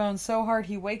Monkey Bone so hard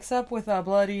he wakes up with a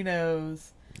bloody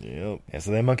nose. Yep. Yeah,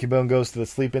 so then Monkey Bone goes to the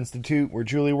Sleep Institute where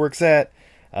Julie works at,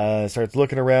 starts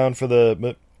looking around for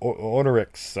the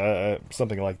Onorix,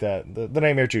 something like that, the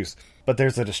nightmare juice. But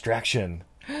there's a distraction.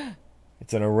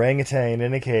 It's an orangutan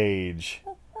in a cage.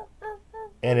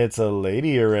 And it's a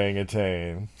lady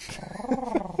orangutan.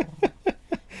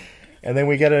 And then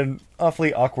we get an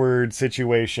awfully awkward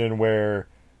situation where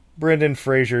Brendan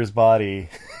Fraser's body,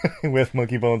 with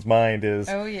Monkey Bone's mind, is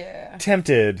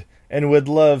tempted and would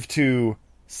love to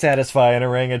satisfy an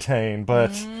orangutan,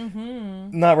 but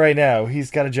not right now. He's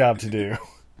got a job to do.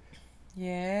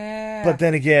 Yeah. But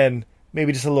then again,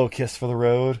 maybe just a little kiss for the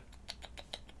road.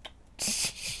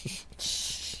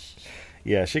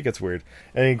 Yeah, shit gets weird.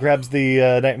 And he grabs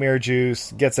the nightmare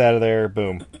juice, gets out of there,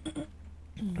 boom.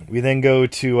 We then go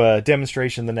to a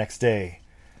demonstration the next day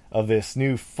of this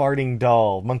new farting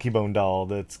doll, Monkey Bone doll,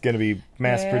 that's going to be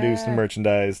mass-produced and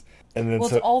merchandised. And then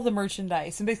it's all the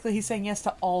merchandise. And basically he's saying yes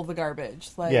to all the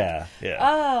garbage. Like,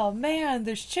 oh, man,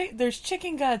 there's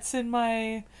chicken guts in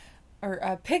my...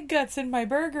 Or pig guts in my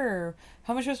burger.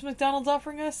 How much was McDonald's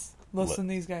offering us? Less than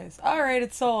these guys. All right,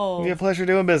 it's sold. We have pleasure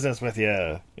doing business with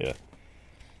you. Yeah.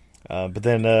 But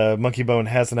then Monkey Bone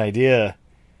has an idea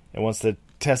and wants to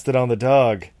test it on the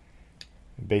dog.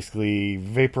 Basically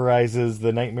vaporizes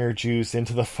the nightmare juice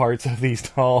into the farts of these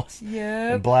dolls.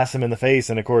 Yep. And blasts them in the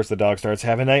face. And, of course, the dog starts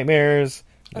having nightmares.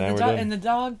 And the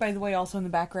dog, by the way, also in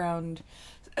the background,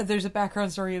 there's a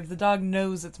background story of the dog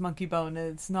knows it's Monkey Bone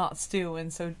and it's not Stu.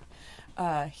 And so...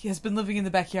 he has been living in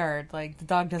the backyard. Like, the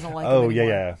dog doesn't like him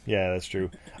anymore. Yeah, that's true.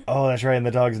 Oh, that's right. In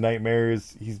the dog's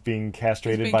nightmares, he's being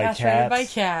castrated by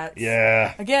cats.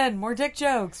 Yeah. Again, more dick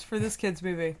jokes for this kid's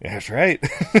movie. Yeah, that's right.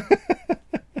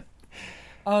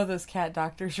 Oh, those cat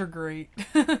doctors are great.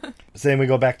 So then we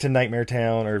go back to Nightmare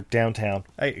Town, or downtown.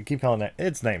 I keep calling it,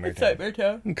 it's Nightmare Town. Nightmare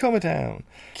Town. Coma Town.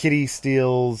 Kitty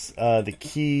steals the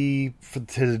key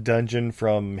to the dungeon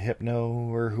from Hypno,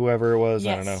 or whoever it was.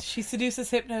 Yes, I don't know. She seduces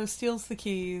Hypno, steals the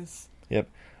keys. Yep.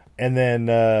 And then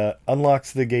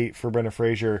unlocks the gate for Brendan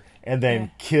Fraser, and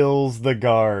then kills the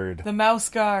guard. The mouse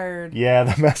guard. Yeah,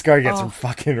 the mouse guard gets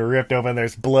fucking ripped open.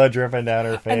 There's blood dripping down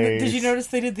her face. And did you notice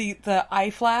they did the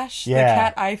eye flash? Yeah. The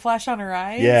cat eye flash on her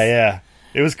eyes? Yeah.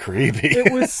 It was creepy.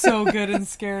 It was so good and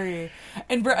scary.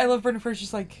 And I love Brendan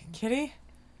Fraser's like, Kitty,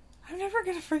 I'm never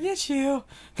going to forget you.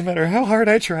 No matter how hard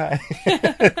I try.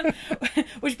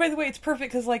 Which, by the way, it's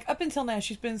perfect because, like, up until now,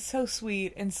 she's been so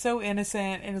sweet and so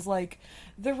innocent and is, like,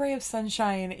 the ray of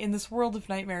sunshine in this world of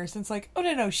nightmares. And it's like, oh,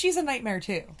 no, she's a nightmare,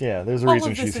 too. Yeah, there's a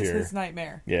reason she's here. All of this is his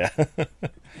nightmare. Yeah.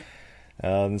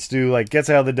 And Stu, like, gets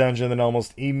out of the dungeon and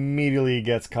almost immediately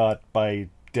gets caught by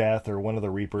Death or one of the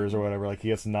Reapers or whatever. Like, he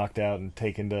gets knocked out and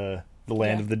taken to the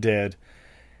land of the dead.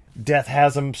 Death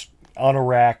has him on a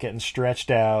rack getting stretched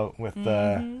out with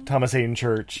Thomas Hayden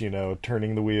Church,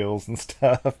 turning the wheels and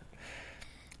stuff.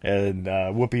 And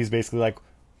Whoopi's basically like,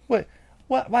 what?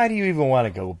 Why do you even want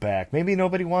to go back? Maybe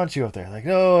nobody wants you up there. Like,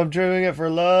 no, I'm doing it for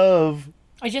love.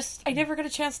 I never got a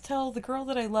chance to tell the girl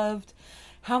that I loved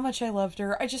how much I loved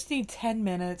her. I just need 10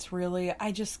 minutes, really.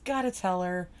 I just gotta tell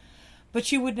her.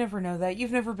 But you would never know that.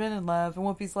 You've never been in love. And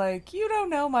Whoopi's like, you don't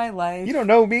know my life. You don't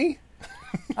know me?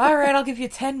 All right, I'll give you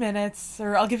 10 minutes,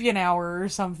 or I'll give you an hour or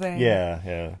something.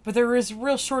 Yeah. But there is a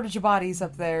real shortage of bodies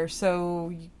up there,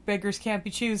 so beggars can't be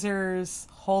choosers.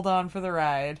 Hold on for the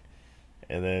ride.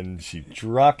 And then she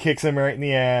drop kicks him right in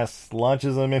the ass,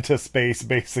 launches him into space,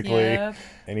 basically. Yep.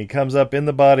 And he comes up in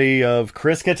the body of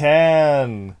Chris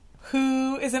Kattan.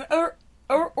 Who is an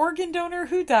organ donor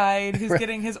who died, who's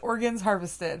getting his organs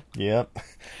harvested. Yep.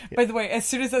 By the way, as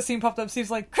soon as that scene popped up,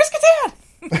 Steve's like, Chris Kattan!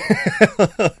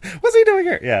 What's he doing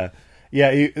here? Yeah,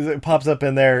 it pops up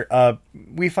in there.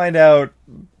 We find out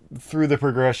through the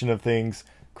progression of things,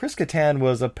 Chris Kattan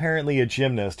was apparently a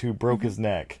gymnast who broke his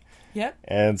neck. Yep.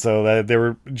 And so that they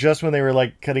were just when they were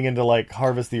like cutting into like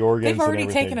harvest the organs. They've already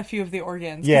and everything. taken a few of the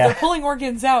organs. Yeah. They're pulling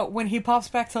organs out when he pops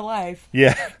back to life.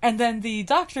 Yeah. And then the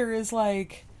doctor is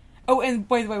like, oh, and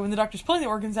by the way, when the doctor's pulling the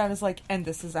organs out, is like, and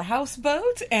this is a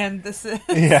houseboat, and this is...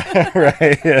 Yeah,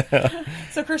 right, yeah.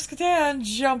 So Chris Kattan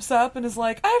jumps up and is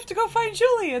like, I have to go find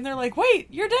Julie. And they're like, wait,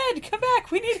 you're dead. Come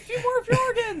back. We need a few more of your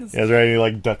organs. Yeah, that's right. He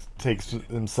like takes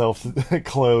himself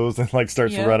clothes and like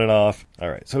starts running off. All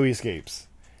right, so he escapes.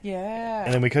 Yeah.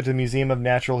 And then we cut to the Museum of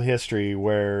Natural History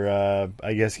where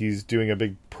I guess he's doing a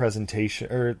big presentation.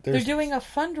 They're doing a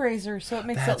fundraiser, so it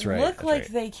makes it look like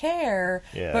they care.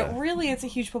 Yeah. But really, it's a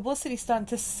huge publicity stunt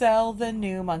to sell the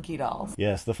new monkey dolls.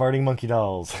 Yes, the farting monkey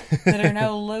dolls. That are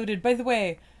now loaded. By the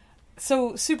way,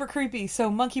 so super creepy.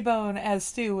 So Monkey Bone as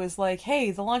Stu is like,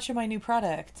 hey, the launch of my new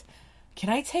product. Can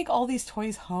I take all these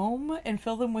toys home and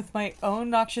fill them with my own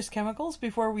noxious chemicals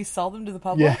before we sell them to the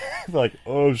public? Yeah, like,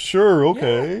 oh, sure,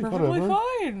 okay. Yeah, perfectly whatever.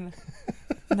 fine.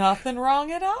 Nothing wrong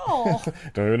at all.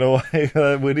 Don't even know why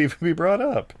that would even be brought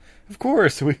up. Of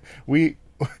course, we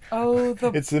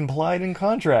it's implied in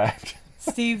contract.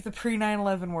 Steve, the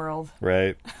pre-9/11 world.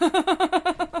 Right.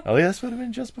 Oh, yeah, this would have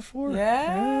been just before.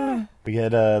 Yeah. We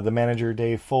had the manager,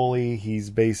 Dave Foley. He's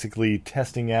basically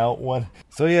testing out one.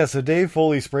 So Dave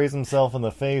Foley sprays himself in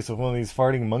the face with one of these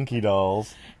farting monkey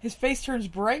dolls. His face turns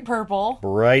bright purple.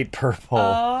 Bright purple.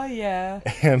 Oh, yeah.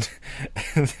 And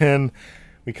then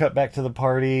we cut back to the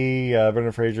party.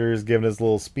 Brendan Fraser's giving his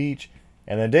little speech.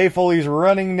 And then Dave Foley's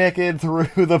running naked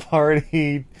through the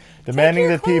party, demanding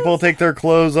that people take their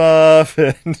clothes off.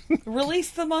 And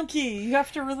Release the monkey. You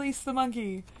have to release the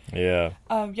monkey. Yeah.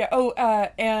 Yeah. Oh,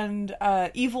 and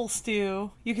evil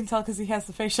Stu. You can tell because he has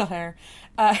the facial hair.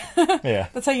 Yeah.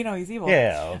 That's how you know he's evil.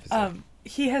 Yeah.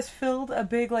 He has filled a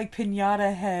big, like,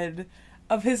 piñata head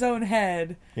of his own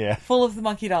head. Yeah. Full of the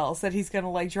monkey dolls that he's going to,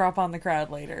 like, drop on the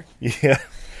crowd later. Yeah.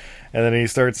 And then he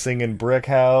starts singing Brick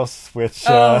House, which...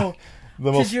 to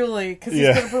Julie, because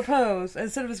he's going to propose.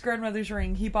 Instead of his grandmother's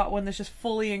ring, he bought one that's just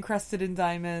fully encrusted in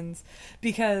diamonds.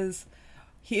 Because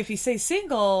if he stays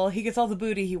single, he gets all the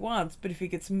booty he wants. But if he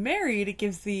gets married, it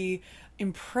gives the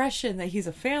impression that he's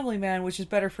a family man, which is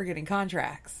better for getting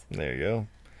contracts. There you go.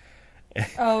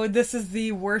 Oh, this is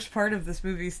the worst part of this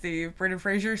movie, Steve. Brendan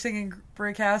Fraser singing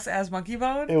Brick House as Monkey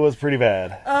Bone. It was pretty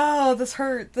bad. Oh, this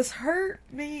hurt. This hurt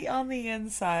me on the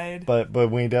inside. But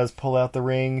when he does pull out the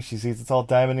ring, she sees it's all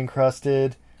diamond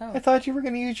encrusted. Oh. I thought you were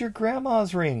going to use your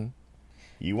grandma's ring.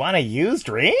 You want a used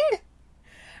ring?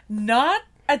 Not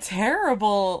a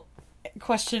terrible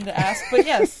question to ask, but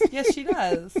yes. Yes, she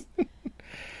does.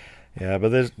 Yeah, but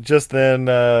there's just then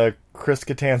Chris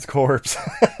Kattan's corpse,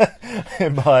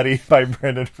 embodied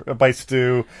by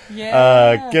Stu,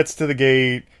 gets to the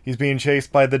gate. He's being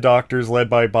chased by the doctors, led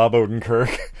by Bob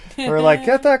Odenkirk. We're like,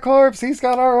 get that corpse! He's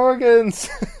got our organs!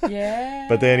 Yeah.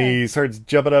 But then he starts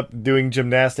jumping up, doing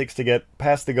gymnastics to get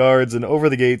past the guards and over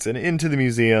the gates and into the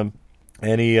museum.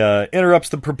 And he interrupts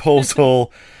the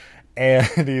proposal. And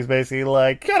he's basically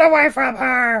like, get away from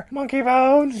her, Monkey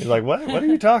Bone! He's like, what? What are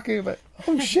you talking about?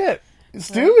 Oh, shit.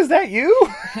 Stu, is that you?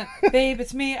 Babe,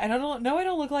 it's me. I don't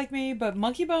look like me, but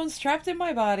Monkey Bone's trapped in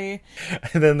my body.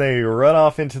 And then they run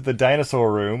off into the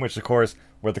dinosaur room, which, of course,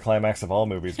 where the climax of all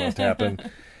movies must happen.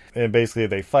 And basically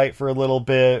they fight for a little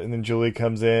bit, and then Julie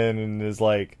comes in and is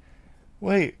like,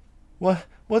 wait,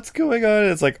 what's going on?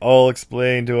 And it's like all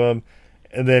explained to him.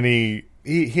 And then he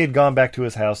had gone back to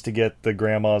his house to get the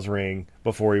grandma's ring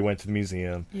before he went to the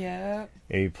museum. Yeah.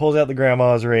 And he pulls out the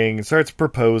grandma's ring and starts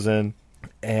proposing.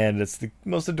 And it's the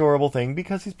most adorable thing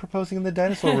because he's proposing in the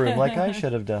dinosaur room like I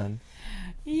should have done.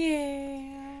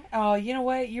 Yeah. Oh, you know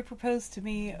what? You proposed to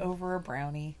me over a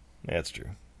brownie. That's true.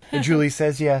 And Julie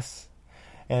says yes.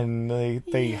 And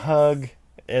they hug.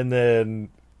 And then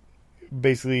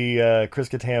basically Chris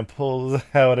Kattan pulls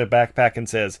out a backpack and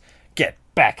says, "Get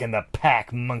back in the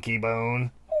pack, Monkey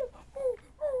Bone."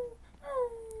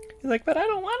 He's like, "But I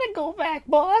don't want to go back,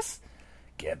 boss."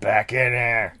 "Get back in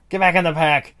there. Get back in the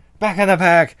pack. Back in the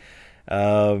pack."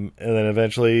 And then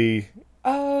eventually...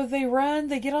 Oh, they run,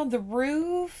 they get on the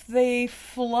roof, they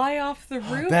fly off the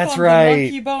roof That's on right. the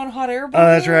Monkey Bone hot air balloon.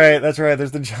 Oh, that's right.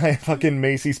 There's the giant fucking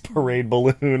Macy's parade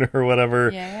balloon or whatever.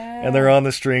 Yeah. And they're on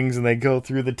the strings and they go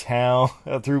through the town.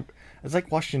 It's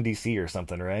like Washington, D.C. or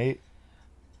something, right?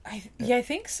 I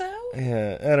think so.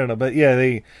 Yeah, I don't know. But yeah,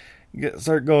 they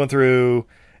start going through...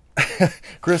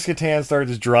 Chris Kattan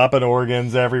starts dropping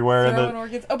organs everywhere.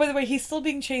 Organs. Oh, by the way, he's still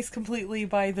being chased completely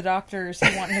by the doctors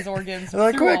who want his organs. They're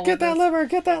like, "Quick, get that liver,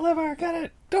 get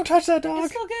it. Don't touch that dog."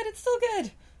 It's still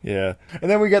good. Yeah. And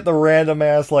then we get the random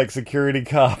ass, like, security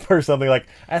cop or something like,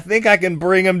 "I think I can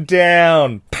bring him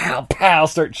down." Pow, pow,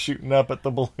 start shooting up at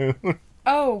the balloon.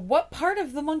 Oh, what part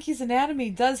of the monkey's anatomy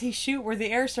does he shoot where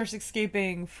the air starts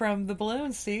escaping from the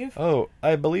balloon, Steve? Oh,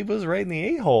 I believe it was right in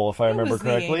the a-hole, if I remember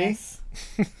correctly.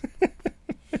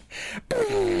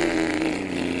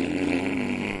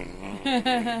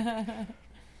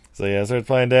 So yeah, start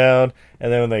flying down,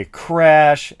 and then when they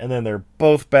crash, and then they're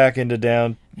both back into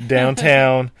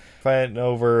downtown, fighting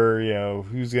over,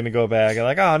 who's gonna go back, and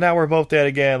like, "Oh, now we're both dead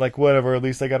again," like, whatever, at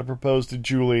least I gotta propose to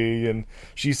Julie, and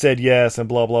she said yes, and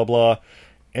blah, blah, blah.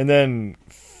 And then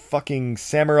fucking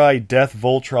Samurai Death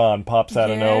Voltron pops out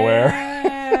of nowhere.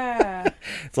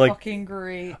 It's like, fucking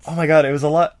great. Oh my god, it was a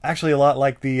lot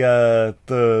like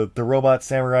the robot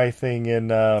samurai thing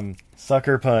in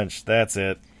Sucker Punch. That's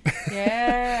it.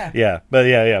 Yeah.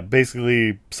 yeah.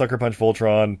 Basically, Sucker Punch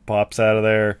Voltron pops out of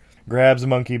there, grabs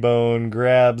Monkey Bone,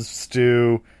 grabs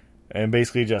Stu, and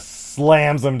basically just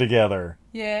slams them together.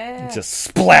 Yeah. It's just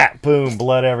splat, boom,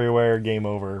 blood everywhere, game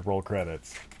over, roll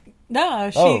credits. No,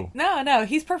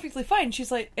 he's perfectly fine.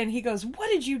 She's like, and he goes, "What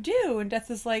did you do?" And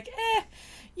Death is like,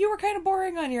 "You were kind of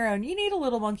boring on your own. You need a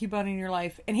little Monkey Bone in your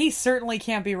life." And he certainly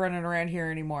can't be running around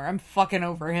here anymore. I'm fucking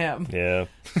over him. Yeah.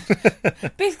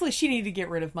 Basically, she needed to get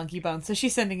rid of Monkey Bone, so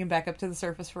she's sending him back up to the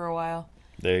surface for a while.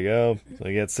 There you go. So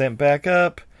he gets sent back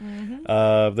up.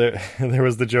 Mm-hmm. There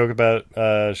was the joke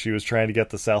about she was trying to get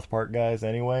the South Park guys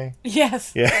anyway.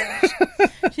 Yes. Yeah.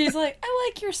 She's like, "I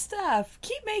like your stuff.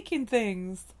 Keep making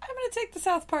things. I'm going to take the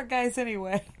South Park guys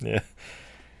anyway." Yeah.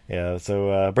 Yeah,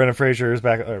 so Brendan Fraser is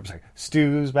back.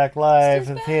 Stu's back live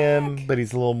with him, but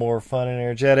he's a little more fun and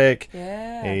energetic.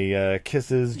 Yeah. He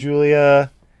kisses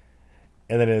Julia,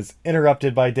 and then is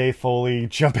interrupted by Dave Foley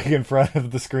jumping in front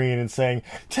of the screen and saying,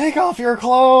 "Take off your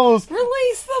clothes!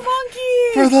 Release the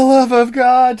monkey! For the love of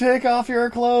God, take off your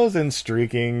clothes!" And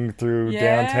streaking through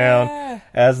downtown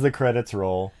as the credits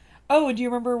roll. Oh, do you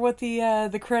remember what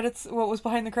the credits? What was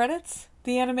behind the credits?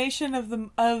 The animation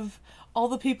of all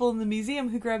the people in the museum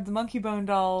who grabbed the Monkey Bone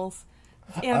dolls.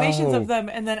 Animations of them,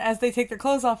 and then as they take their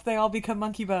clothes off, they all become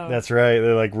Monkey Bone. That's right.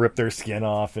 They like rip their skin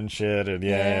off and shit. And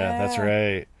yeah, that's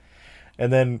right.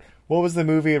 And then, what was the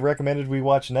movie it recommended we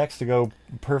watch next to go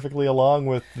perfectly along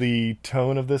with the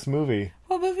tone of this movie?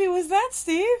 What movie was that,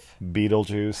 Steve?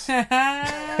 Beetlejuice.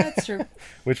 That's true.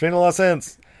 Which made a lot of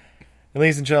sense. And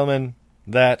ladies and gentlemen,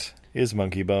 that is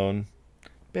Monkey Bone.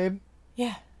 Babe?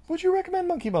 Yeah. Would you recommend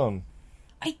Monkey Bone?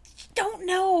 I don't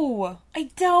know. I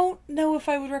don't know if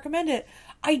I would recommend it.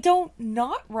 I don't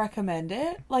not recommend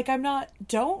it. Like,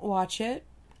 don't watch it.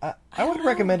 I would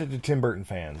recommend it to Tim Burton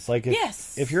fans. Like,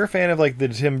 if you're a fan of like the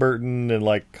Tim Burton and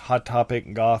like Hot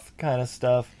Topic goth kind of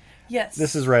stuff, yes,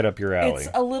 this is right up your alley.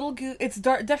 It's a little it's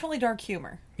definitely dark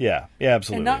humor. Yeah,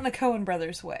 absolutely, and not in a Coen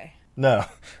Brothers way. No,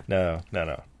 not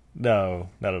at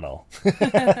all.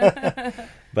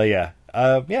 But yeah,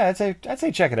 I'd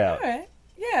say check it out. All right,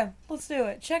 yeah, let's do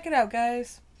it. Check it out,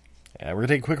 guys. Yeah, we're gonna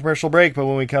take a quick commercial break, but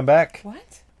when we come back,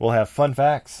 we'll have fun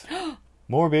facts,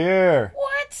 more beer. What?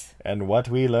 And what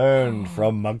we learned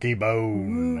from Monkey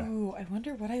Bone. Ooh, I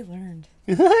wonder what I learned.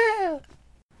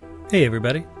 Hey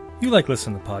everybody, you like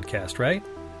listening to the podcast, right?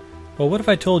 Well, what if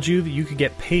I told you that you could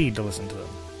get paid to listen to them?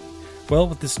 Well,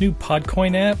 with this new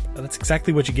Podcoin app, that's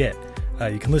exactly what you get.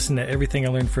 You can listen to everything I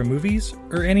learned from movies,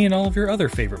 or any and all of your other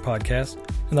favorite podcasts,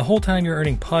 and the whole time you're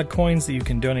earning Podcoins that you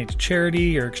can donate to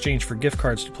charity or exchange for gift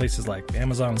cards to places like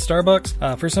Amazon and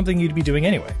Starbucks for something you'd be doing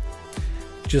anyway.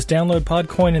 Just download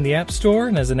Podcoin in the App Store,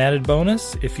 and as an added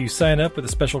bonus, if you sign up with a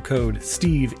special code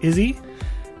SteveIzzy,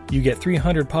 you get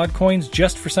 300 Podcoins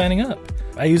just for signing up.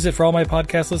 I use it for all my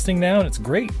podcast listening now, and it's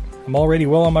great. I'm already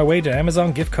well on my way to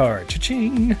Amazon gift card.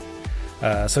 Cha-ching!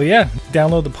 So yeah,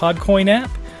 download the Podcoin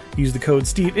app, use the code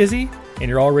SteveIzzy, and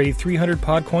you're already 300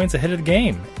 Podcoins ahead of the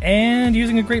game, and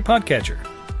using a great podcatcher.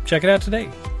 Check it out today.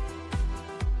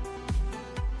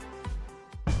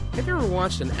 Have you ever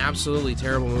watched an absolutely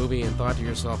terrible movie and thought to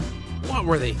yourself, what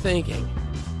were they thinking?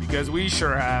 Because we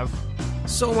sure have.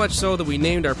 So much so that we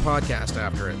named our podcast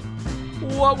after it.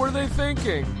 What were they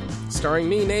thinking? Starring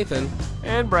me, Nathan.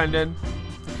 And Brendan.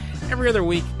 Every other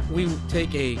week, we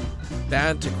take a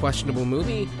bad to questionable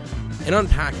movie and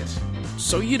unpack it,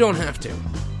 so you don't have to.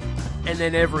 And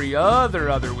then every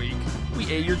other week,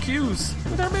 we A your cues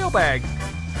with our mailbag.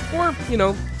 Or,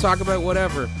 talk about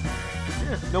whatever.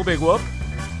 Yeah, no big whoop.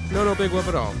 No big whoop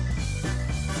at all.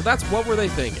 So that's What Were They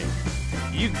Thinking?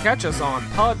 You can catch us on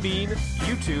Podbean,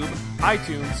 YouTube,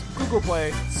 iTunes, Google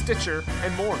Play, Stitcher,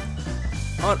 and more.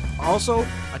 On also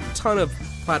a ton of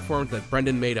platforms that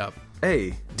Brendan made up.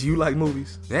 Hey, do you like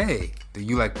movies? Hey, do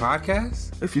you like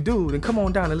podcasts? If you do, then come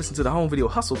on down and listen to the Home Video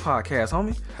Hustle podcast,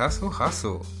 homie.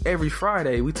 Hustle. Every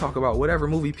Friday, we talk about whatever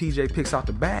movie PJ picks out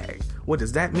the bag. What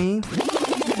does that mean?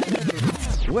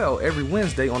 Well, every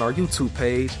Wednesday on our YouTube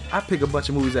page, I pick a bunch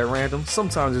of movies at random.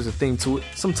 Sometimes there's a theme to it,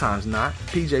 sometimes not.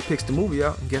 PJ picks the movie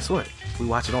out, and guess what? We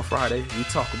watch it on Friday. We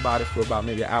talk about it for about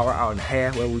maybe an hour and a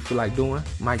half, whatever we feel like doing.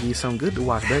 Might give you something good to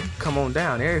watch, baby. Come on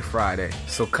down every Friday.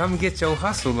 So come get your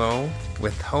hustle on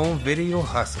with Home Video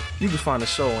Hustle. You can find the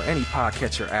show on any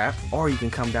podcatcher app, or you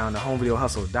can come down to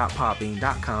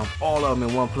homevideohustle.podbean.com. All of them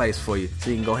in one place for you, so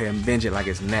you can go ahead and binge it like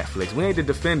it's Netflix. We ain't the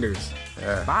Defenders,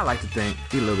 but I like to think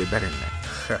we a little bit better than that.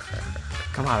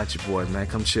 Come holler at your boys, man.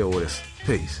 Come chill with us.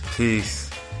 Peace.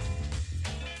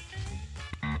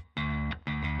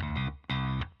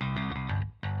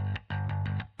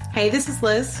 Hey, this is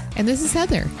Liz. And this is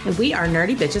Heather. And we are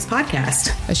Nerdy Bitches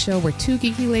Podcast. A show where two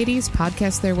geeky ladies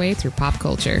podcast their way through pop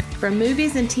culture. From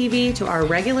movies and TV to our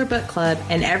regular book club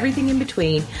and everything in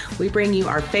between, we bring you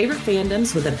our favorite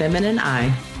fandoms with a feminine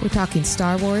eye. We're talking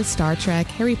Star Wars, Star Trek,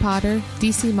 Harry Potter,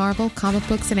 DC, Marvel, comic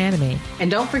books, and anime. And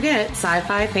don't forget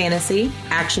sci-fi, fantasy,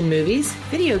 action movies,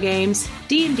 video games,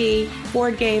 D&D,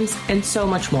 board games, and so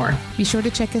much more. Be sure to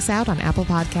check us out on Apple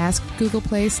Podcasts, Google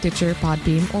Play, Stitcher,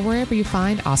 Podbean, or wherever you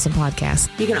find awesome podcasts.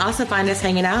 You can also find us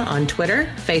hanging out on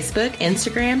Twitter, Facebook,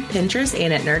 Instagram, Pinterest,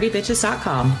 and at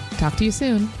nerdybitches.com. Talk to you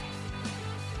soon.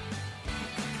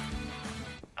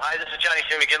 Hi, this is Johnny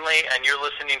C. McGinley, and you're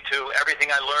listening to Everything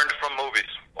I Learned from Movies.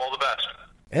 All the best.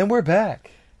 And we're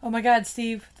back. Oh my God,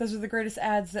 Steve, those are the greatest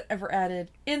ads that ever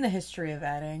added in the history of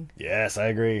adding. Yes, I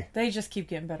agree. They just keep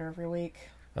getting better every week.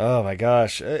 Oh my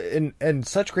gosh, and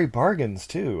such great bargains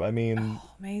too. I mean,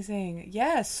 amazing.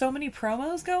 Yeah, so many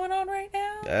promos going on right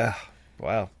now. Yeah,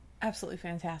 wow. Absolutely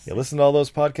fantastic. Yeah, listen to all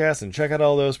those podcasts and check out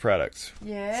all those products.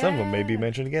 Yeah. Some of them may be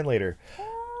mentioned again later.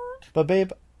 But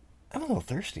babe, I'm a little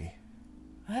thirsty.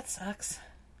 That sucks.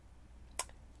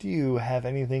 Do you have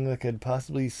anything that could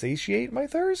possibly satiate my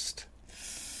thirst?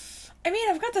 I mean,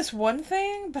 I've got this one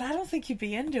thing, but I don't think you'd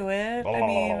be into it. I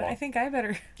mean, I think I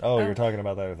better... Oh, you're talking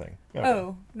about that other thing. Okay.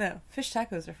 Oh, no. Fish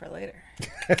tacos are for later.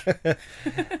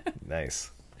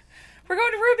 Nice. We're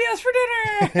going to Rubio's for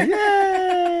dinner!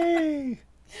 Yay!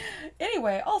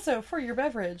 Anyway, also, for your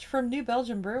beverage, from New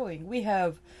Belgium Brewing, we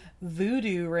have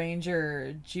Voodoo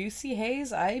Ranger Juicy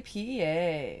Haze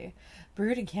IPA.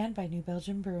 Brewed and canned by New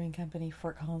Belgium Brewing Company,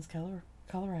 Fort Collins,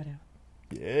 Colorado.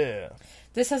 Yeah.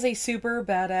 This has a super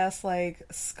badass,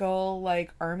 skull,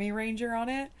 army ranger on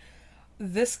it.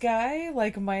 This guy,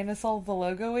 minus all the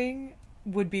logoing,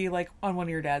 would be, on one of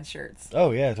your dad's shirts.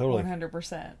 Oh, yeah, totally.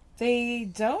 100%. They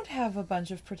don't have a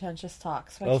bunch of pretentious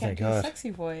talk, so I can't do a sexy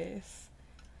voice.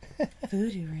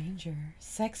 Voodoo Ranger.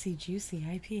 Sexy, juicy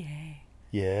IPA.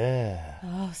 Yeah.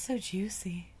 Oh, so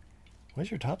juicy. Why's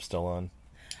your top still on?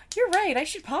 You're right. I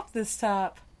should pop this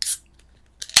top.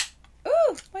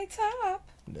 Ooh, my top.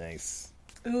 Nice.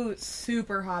 Ooh,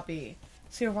 super hoppy.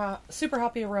 Super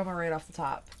hoppy aroma right off the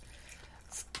top.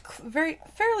 It's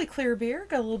fairly clear beer.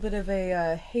 Got a little bit of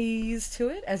a haze to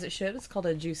it, as it should. It's called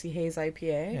a Juicy Haze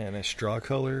IPA. Yeah, and a straw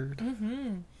colored.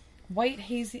 Mm-hmm. White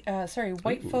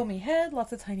foamy head.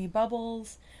 Lots of tiny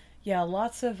bubbles. Yeah,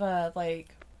 lots of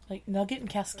like nugget and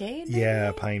cascade. Maybe?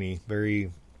 Yeah, piney.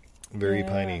 Very, very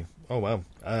piney. Oh, wow.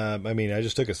 I mean, I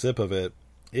just took a sip of it.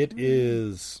 It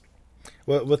is...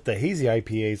 Well, with the hazy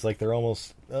IPAs, they're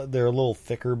almost... they're a little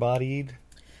thicker bodied.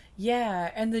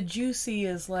 Yeah, and the juicy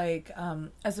is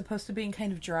as opposed to being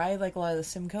kind of dry, like a lot of the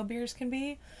Simcoe beers can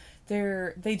be,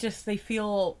 they just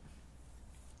feel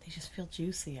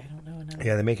juicy. I don't know.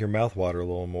 Yeah, they make your mouth water a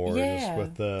little more. Yeah. Just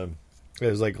with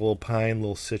there's a little pine,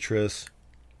 little citrus.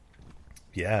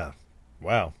 Yeah.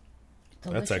 Wow.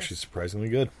 Delicious. That's actually surprisingly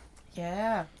good.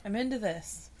 Yeah, I'm into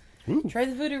this. Ooh. Try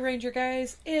the Voodoo Ranger,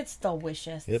 guys. It's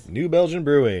delicious. Yep, New Belgian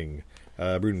Brewing.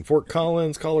 Brewed in Fort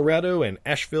Collins, Colorado, and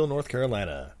Asheville, North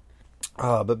Carolina.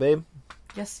 But babe,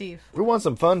 Yes, Steve. We want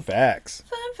some fun facts.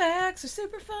 Fun facts are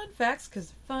super fun facts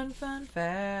because fun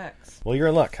facts. Well, you're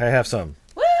in luck. I have some.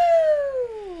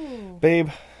 Woo! Babe,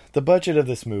 the budget of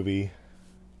this movie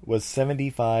was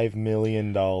 $75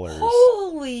 million.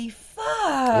 Holy fuck!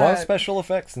 A lot of special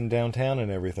effects in downtown and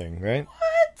everything, right?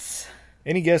 What?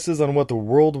 Any guesses on what the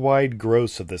worldwide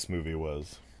gross of this movie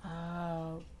was?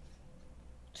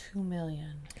 2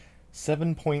 million.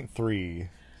 7.3.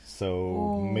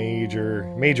 So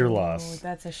major loss.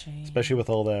 That's a shame. Especially with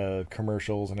all the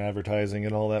commercials and advertising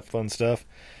and all that fun stuff.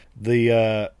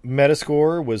 The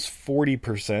Metascore was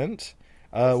 40%.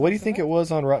 What do you think it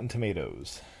was on Rotten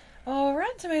Tomatoes? Oh,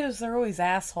 Rotten Tomatoes, they're always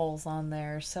assholes on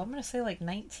there. So I'm going to say like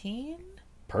 19?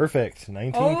 Perfect.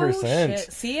 19%. Oh,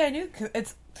 shit. See, I knew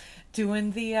it's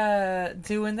doing the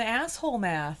asshole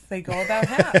math. They go about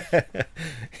half.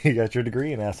 You got your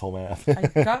degree in asshole math.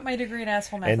 I got my degree in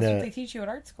asshole math. And, that's what they teach you at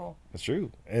art school. That's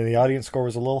true. And the audience score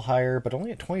was a little higher, but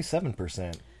only at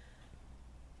 27%.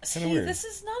 See, this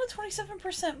is not a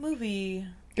 27% movie.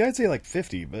 Yeah, I'd say like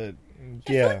 50, but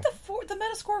yeah. I feel like the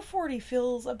Metascore 40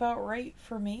 feels about right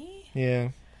for me. Yeah.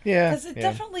 Because it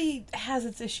definitely has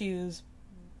its issues,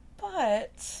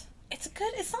 but it's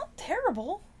good. It's not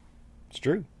terrible. It's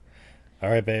true. All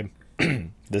right, babe.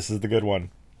 This is the good one.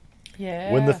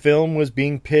 Yeah. When the film was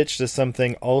being pitched as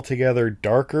something altogether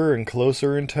darker and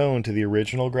closer in tone to the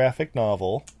original graphic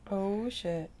novel, oh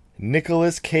shit,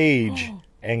 Nicolas Cage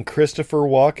and Christopher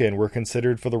Walken were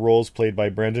considered for the roles played by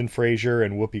Brendan Fraser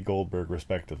and Whoopi Goldberg,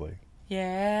 respectively.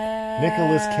 Yeah.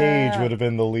 Nicolas Cage would have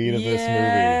been the lead of this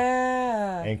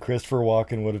movie, and Christopher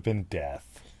Walken would have been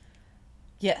Death.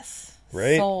 Yes.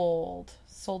 Right? Sold.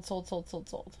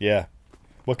 Yeah.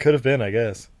 What could have been, I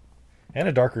guess. And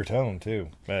a darker tone, too.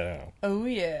 I don't know. Oh,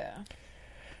 yeah.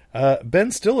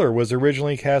 Ben Stiller was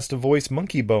originally cast to voice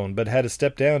Monkey Bone, but had to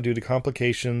step down due to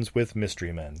complications with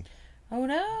Mystery Men. Oh,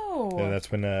 no. And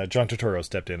that's when John Turturro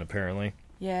stepped in, apparently.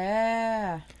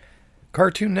 Yeah.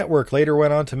 Cartoon Network later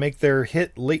went on to make their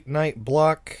hit late-night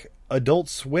block Adult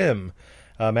Swim,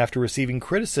 after receiving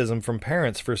criticism from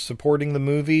parents for supporting the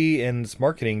movie and its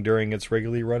marketing during its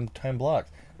regularly run-time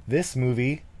blocks. This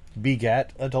movie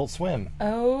begat Adult Swim.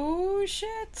 Oh,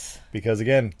 shit. Because,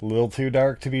 again, a little too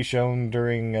dark to be shown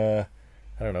during, I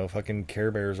don't know, fucking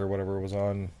Care Bears or whatever was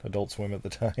on Adult Swim at the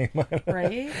time.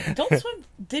 Right? Adult Swim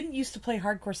didn't used to play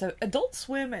hardcore stuff. Adult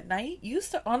Swim at night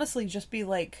used to honestly just be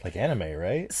like... Like anime,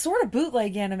 right? Sort of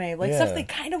bootleg anime. Like stuff they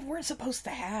kind of weren't supposed to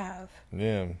have.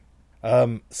 Yeah.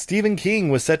 Stephen King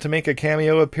was set to make a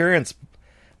cameo appearance,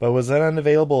 but was then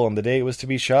unavailable on the day it was to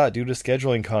be shot due to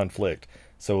scheduling conflict.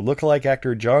 So lookalike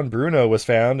actor John Bruno was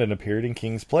found and appeared in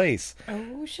King's place.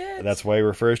 Oh, shit. That's why he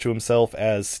refers to himself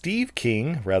as Steve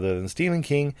King rather than Stephen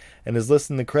King, and is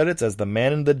listed in the credits as the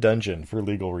man in the dungeon for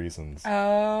legal reasons.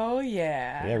 Oh,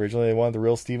 yeah. Yeah, originally they wanted the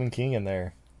real Stephen King in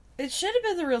there. It should have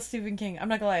been the real Stephen King. I'm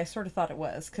not gonna lie, I sort of thought it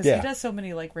was, because he does so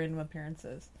many, like, random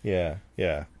appearances. Yeah.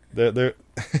 They're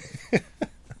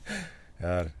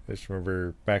God, I just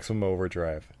remember Maximum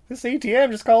Overdrive. This ATM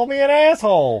just called me an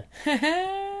asshole!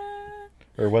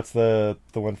 Or what's the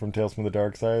one from Tales from the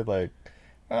Dark Side? Like,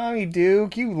 oh, you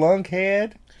Duke, you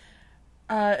lunkhead.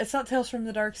 It's not Tales from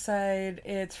the Dark Side.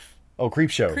 It's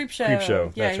Creepshow.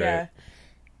 Creepshow. Yeah, that's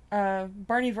right.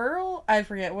 Barney Verl? I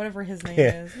forget. Whatever his name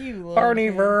is. You Barney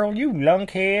Verl, you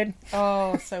lunkhead.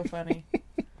 Oh, so funny.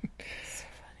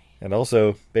 And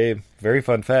also, babe, very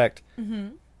fun fact.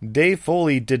 Mm-hmm. Dave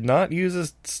Foley did not use a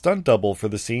stunt double for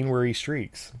the scene where he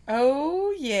streaks.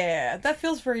 Oh, yeah. That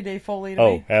feels very Dave Foley to me.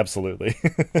 Oh, absolutely.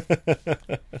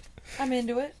 I'm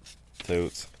into it.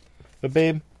 Totes. But,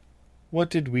 babe,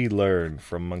 what did we learn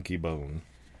from Monkey Bone?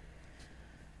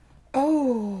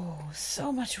 Oh,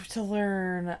 so much to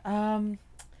learn.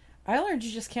 I learned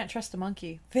you just can't trust a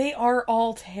monkey. They are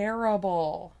all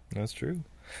terrible. That's true.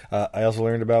 I also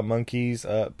learned about monkeys.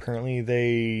 Apparently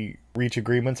they reach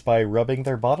agreements by rubbing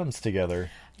their bottoms together.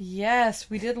 Yes,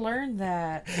 we did learn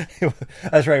that.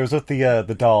 That's right. It was with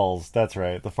the dolls. That's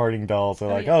right. The farting dolls. They're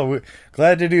like, we're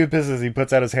glad to do business. He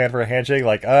puts out his hand for a handshake.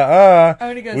 Like,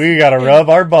 and he goes, we got to rub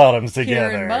our bottoms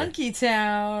together. Here in Monkey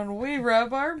Town, we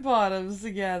rub our bottoms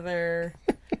together.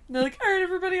 And they're like, all right,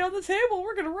 everybody on the table,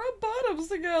 we're going to rub bottoms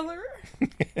together.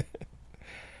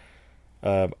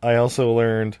 I also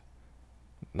learned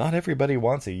not everybody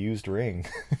wants a used ring.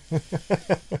 Not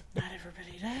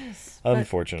everybody does.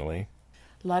 Unfortunately.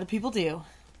 A lot of people do.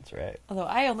 That's right. Although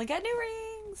I only got new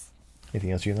rings.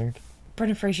 Anything else you learned?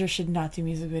 Brendan Fraser should not do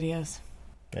music videos.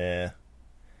 Yeah.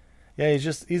 Yeah,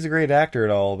 he's a great actor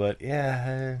and all, but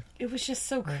yeah. It was just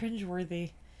so cringeworthy.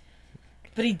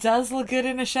 But he does look good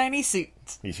in a shiny suit.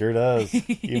 He sure does.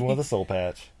 Even with a soul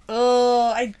patch.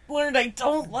 I learned I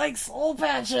don't like soul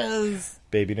patches.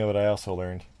 Babe, you know what I also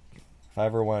learned? If I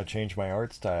ever want to change my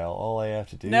art style, all I have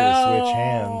to do is switch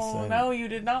hands. And... No, you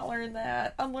did not learn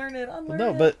that. Unlearn it.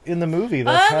 No, but in the movie,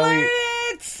 that's unlearn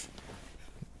it!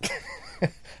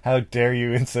 How dare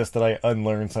you insist that I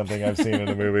unlearn something I've seen in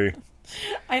a movie?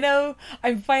 I know.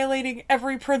 I'm violating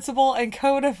every principle and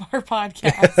code of our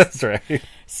podcast. That's right.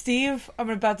 Steve, I'm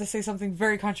about to say something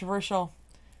very controversial.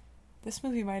 This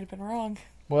movie might have been wrong.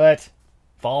 What?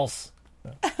 False.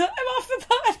 I'm off the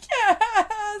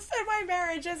podcast, and my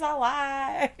marriage is a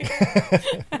lie.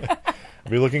 If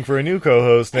you're looking for a new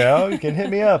co-host now, you can hit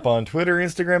me up on Twitter,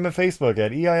 Instagram, and Facebook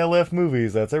at EILF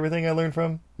Movies. That's everything I learned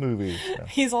from movies. So.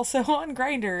 He's also on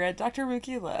Grindr at Dr.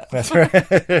 Mookie Love. That's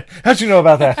right. How'd you know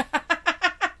about that?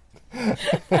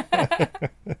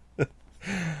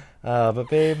 But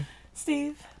babe,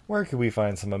 Steve, where can we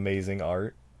find some amazing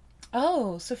art?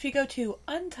 Oh, so if you go to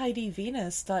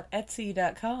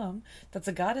untidyvenus.etsy.com, that's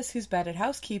a goddess who's bad at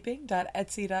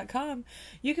housekeeping.etsy.com,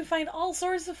 you can find all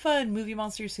sorts of fun movie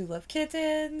monsters who love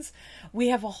kittens. We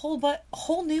have a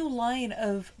whole new line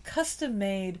of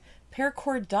custom-made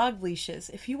paracord dog leashes.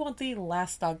 If you want the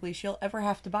last dog leash you'll ever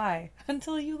have to buy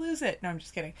until you lose it. No, I'm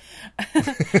just kidding.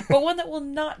 But one that will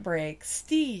not break.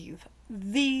 Steve,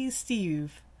 the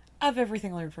Steve of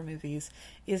Everything Learned from Movies,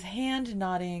 is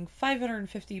hand-knotting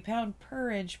 550-pound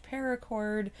per-inch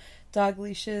paracord dog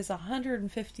leashes,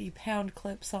 150-pound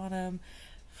clips on them.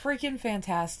 Freaking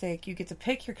fantastic. You get to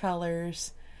pick your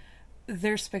colors.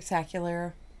 They're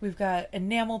spectacular. We've got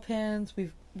enamel pins.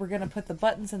 We're going to put the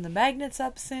buttons and the magnets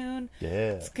up soon.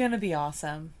 Yeah. It's going to be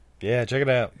awesome. Yeah, check it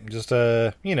out. Just,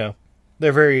 they're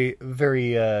very,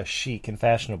 very chic and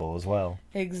fashionable as well.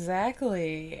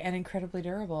 Exactly. And incredibly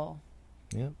durable.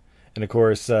 Yep. And of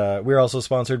course, we're also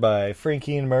sponsored by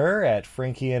Frankie and Myrrh at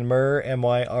frankieandmyrrh,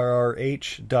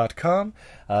 MYRRH.com.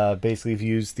 Basically, if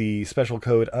you use the special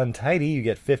code UNTIDY, you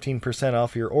get 15%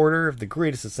 off your order of the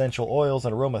greatest essential oils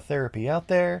and aromatherapy out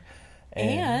there.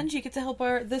 And you get to help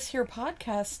this here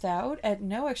podcast out at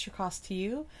no extra cost to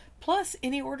you. Plus,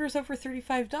 any orders over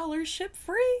 $35 ship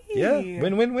free. Yeah,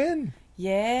 win-win-win.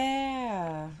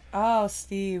 Yeah. Oh,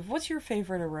 Steve, what's your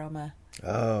favorite aroma?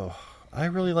 Oh, I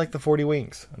really like the 40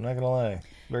 Winks. I'm not going to lie.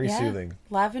 Very soothing.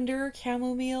 Lavender,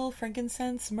 chamomile,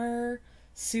 frankincense, myrrh.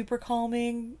 Super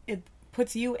calming. It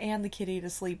puts you and the kitty to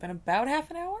sleep in about half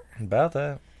an hour. About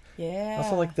that. Yeah.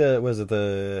 Also like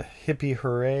the Hippie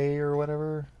Hooray or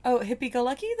whatever? Oh, Hippie Go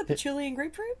Lucky? The patchouli and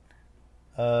grapefruit?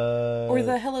 Or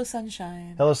the Hello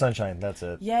Sunshine. Hello Sunshine, that's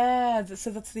it. Yeah,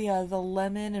 so that's the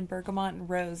lemon and bergamot and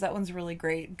rose. That one's really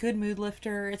great. Good mood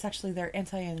lifter. It's actually their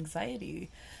anti-anxiety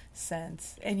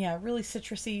scent. And yeah, really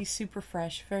citrusy, super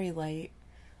fresh, very light.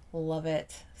 Love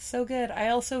it. So good. I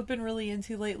also have been really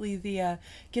into lately the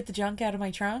Get the Junk Out of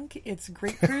My Trunk. It's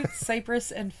grapefruit,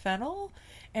 cypress, and fennel.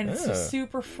 And it's just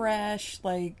super fresh,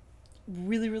 like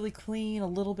really, really clean, a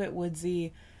little bit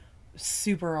woodsy.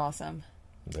 Super awesome.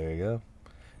 There you go.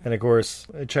 And of course,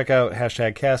 check out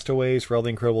 #Castaways for all the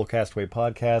incredible Castaway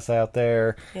podcasts out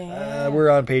there. Yeah. We're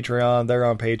on Patreon. They're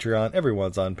on Patreon.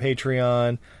 Everyone's on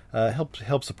Patreon.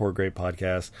 Help support great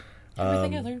podcasts.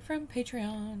 Everything I learned from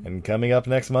Patreon. And coming up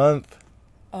next month.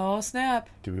 Oh, snap.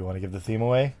 Do we want to give the theme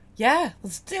away? Yeah,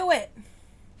 let's do it.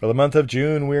 For the month of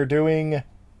June, we're doing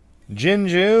Gin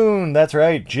June. That's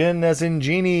right. Gin as in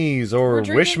genies or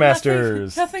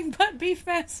Wishmasters. Nothing but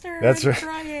Beefmaster. That's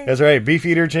right. That's right.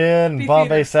 Beefeater Gin,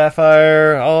 Bombay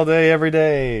Sapphire, all day, every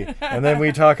day. And then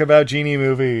we talk about genie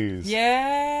movies.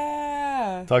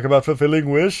 Yeah. Talk about fulfilling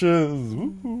wishes.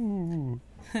 Woo-hoo.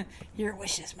 Your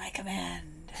wish is my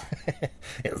command.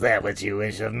 Is that what you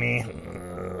wish of me?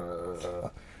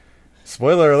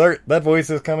 Spoiler alert, that voice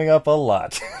is coming up a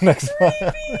lot next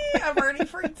month. I'm already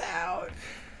freaked out.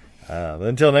 But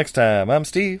until next time, I'm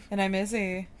Steve. And I'm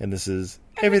Izzy. And this is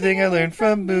Everything I Learned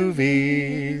from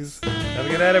Movies. Have a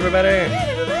good night, everybody.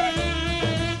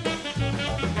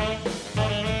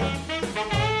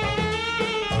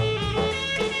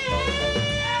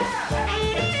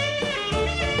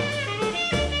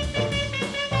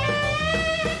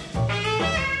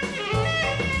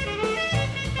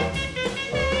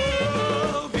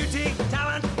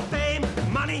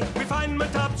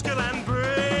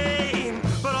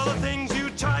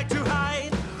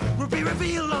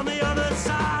 Revealed on the other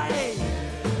side.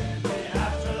 The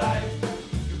afterlife,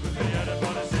 you prepare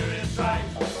for the serious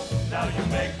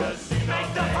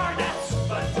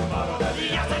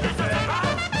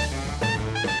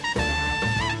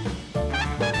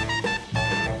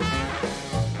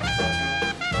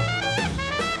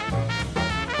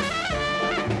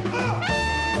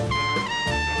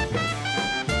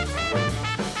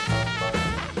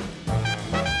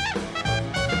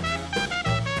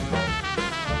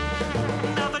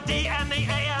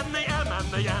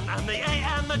the N and the A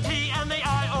and the T and the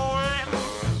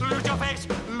I-O-N. Lose your face,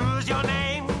 lose your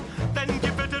name, then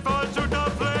give it a false to the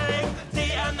flame.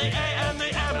 D and the A and the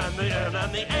M and the N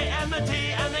and the A and the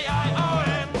T and the I-O-N.